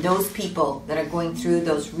in those people that are going through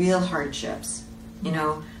those real hardships. You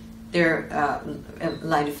know, their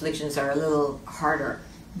light afflictions are a little harder,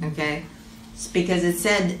 okay? It's because it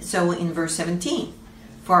said so in verse 17.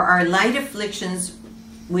 For our light afflictions,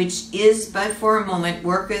 which is but for a moment,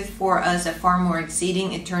 worketh for us a far more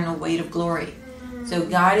exceeding eternal weight of glory. So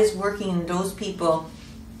God is working in those people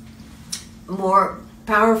more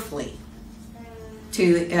powerfully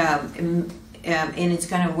to, and it's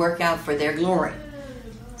going to work out for their glory.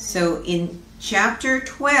 So in chapter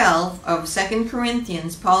 12 of 2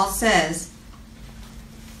 Corinthians, Paul says,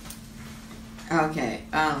 okay,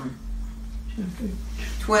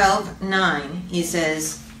 12:9, he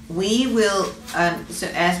says, we will, so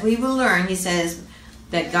as we will learn, he says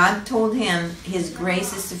that God told him his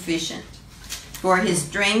grace is sufficient, for his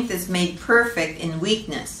strength is made perfect in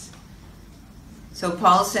weakness. So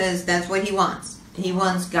Paul says that's what he wants. He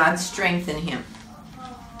wants God's strength in him.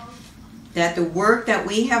 That the work that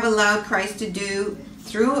we have allowed Christ to do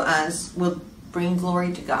through us will bring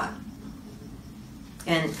glory to God.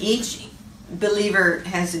 And each believer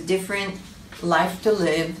has a different life to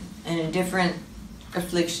live and a different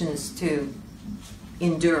afflictions to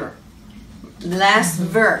endure. Last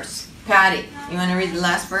verse. Patty, you want to read the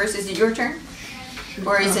last verse? Is it your turn?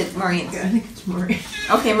 Or is it Maureen's? I think it's Maureen.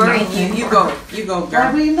 Okay, Maureen, you go. You go,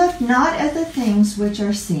 girl. For we look not at the things which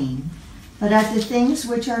are seen, but at the things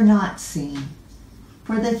which are not seen.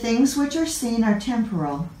 For the things which are seen are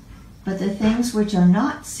temporal, but the things which are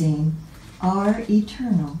not seen are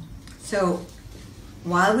eternal. So,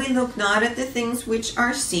 while we look not at the things which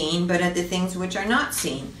are seen, but at the things which are not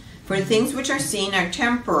seen. For the things which are seen are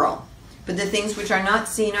temporal, but the things which are not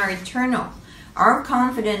seen are eternal. Our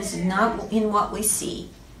confidence is not in what we see,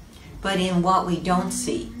 but in what we don't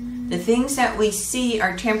see. The things that we see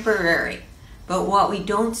are temporary, but what we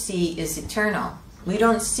don't see is eternal. We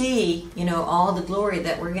don't see, all the glory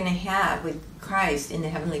that we're going to have with Christ in the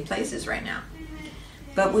heavenly places right now.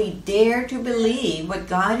 But we dare to believe what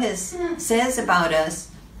God says about us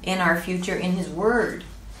in our future in His Word.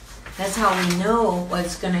 That's how we know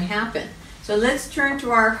what's going to happen. So let's turn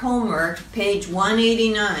to our homework, page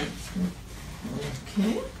 189.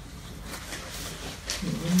 Okay.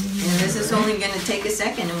 And this is only going to take a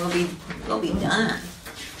second, and we'll be done.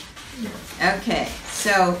 Okay,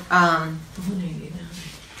 so 189.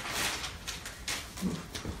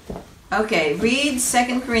 Okay, read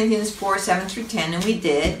 2 Corinthians 4, 7 through 10, and we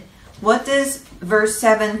did. What does verse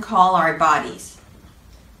 7 call our bodies?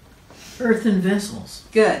 Earthen vessels.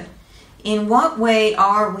 Good. In what way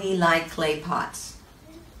are we like clay pots?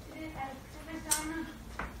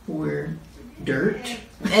 We're dirt.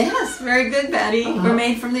 Yes, very good, Betty. We're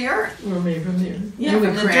made from the earth. We're made from the earth. Yeah, and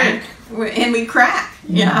from we the crack. dirt. And we crack.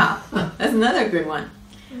 Yeah, that's another good one.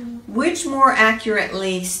 Which more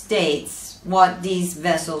accurately states what these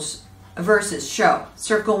verses show?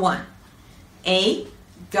 Circle 1. A,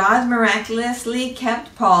 God miraculously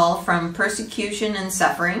kept Paul from persecution and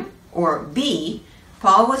suffering. Or B,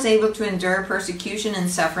 Paul was able to endure persecution and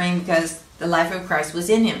suffering because the life of Christ was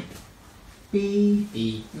in him. B.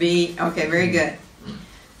 B. Okay, very good.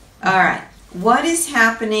 All right. What is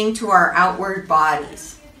happening to our outward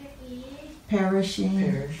bodies?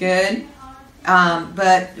 Perishing. Good.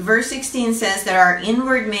 But verse 16 says that our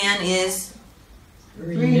inward man is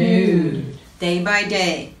Renewed. Day by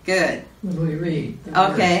day. Good. What do we read?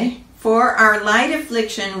 The Okay. For our light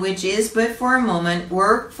affliction, which is but for a moment,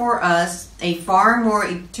 work for us a far more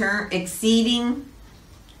exceeding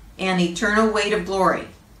and eternal weight of glory.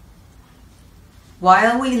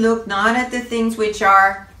 While we look not at the things which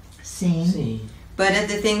are Seen, See. but at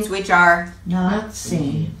the things which are. not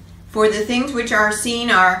seen. For the things which are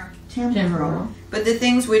seen are, Temporal. but the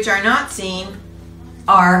things which are not seen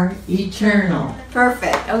are. Eternal.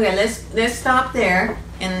 Perfect. Okay, let's stop there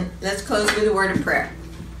and let's close with a word of prayer.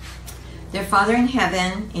 Dear Father in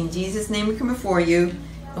heaven, in Jesus' name we come before you,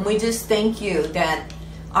 and we just thank you that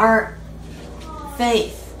our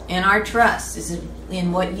faith and our trust is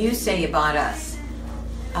in what you say about us,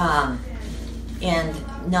 and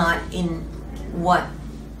not in what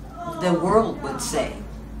the world would say.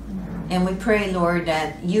 And we pray, Lord,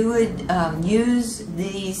 that you would use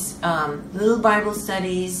these little Bible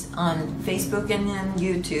studies on Facebook and on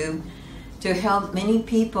YouTube to help many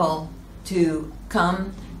people to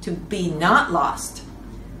come to be not lost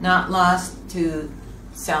to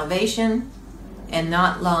salvation, and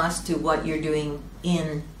not lost to what you're doing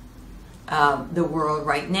in the world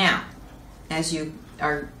right now, as you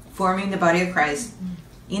are forming the body of Christ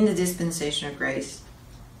in the dispensation of grace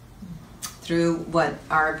through what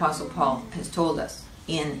our Apostle Paul has told us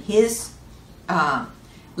in his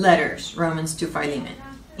letters, Romans to Philemon.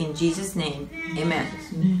 In Jesus' name, amen.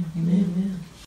 Amen. Amen.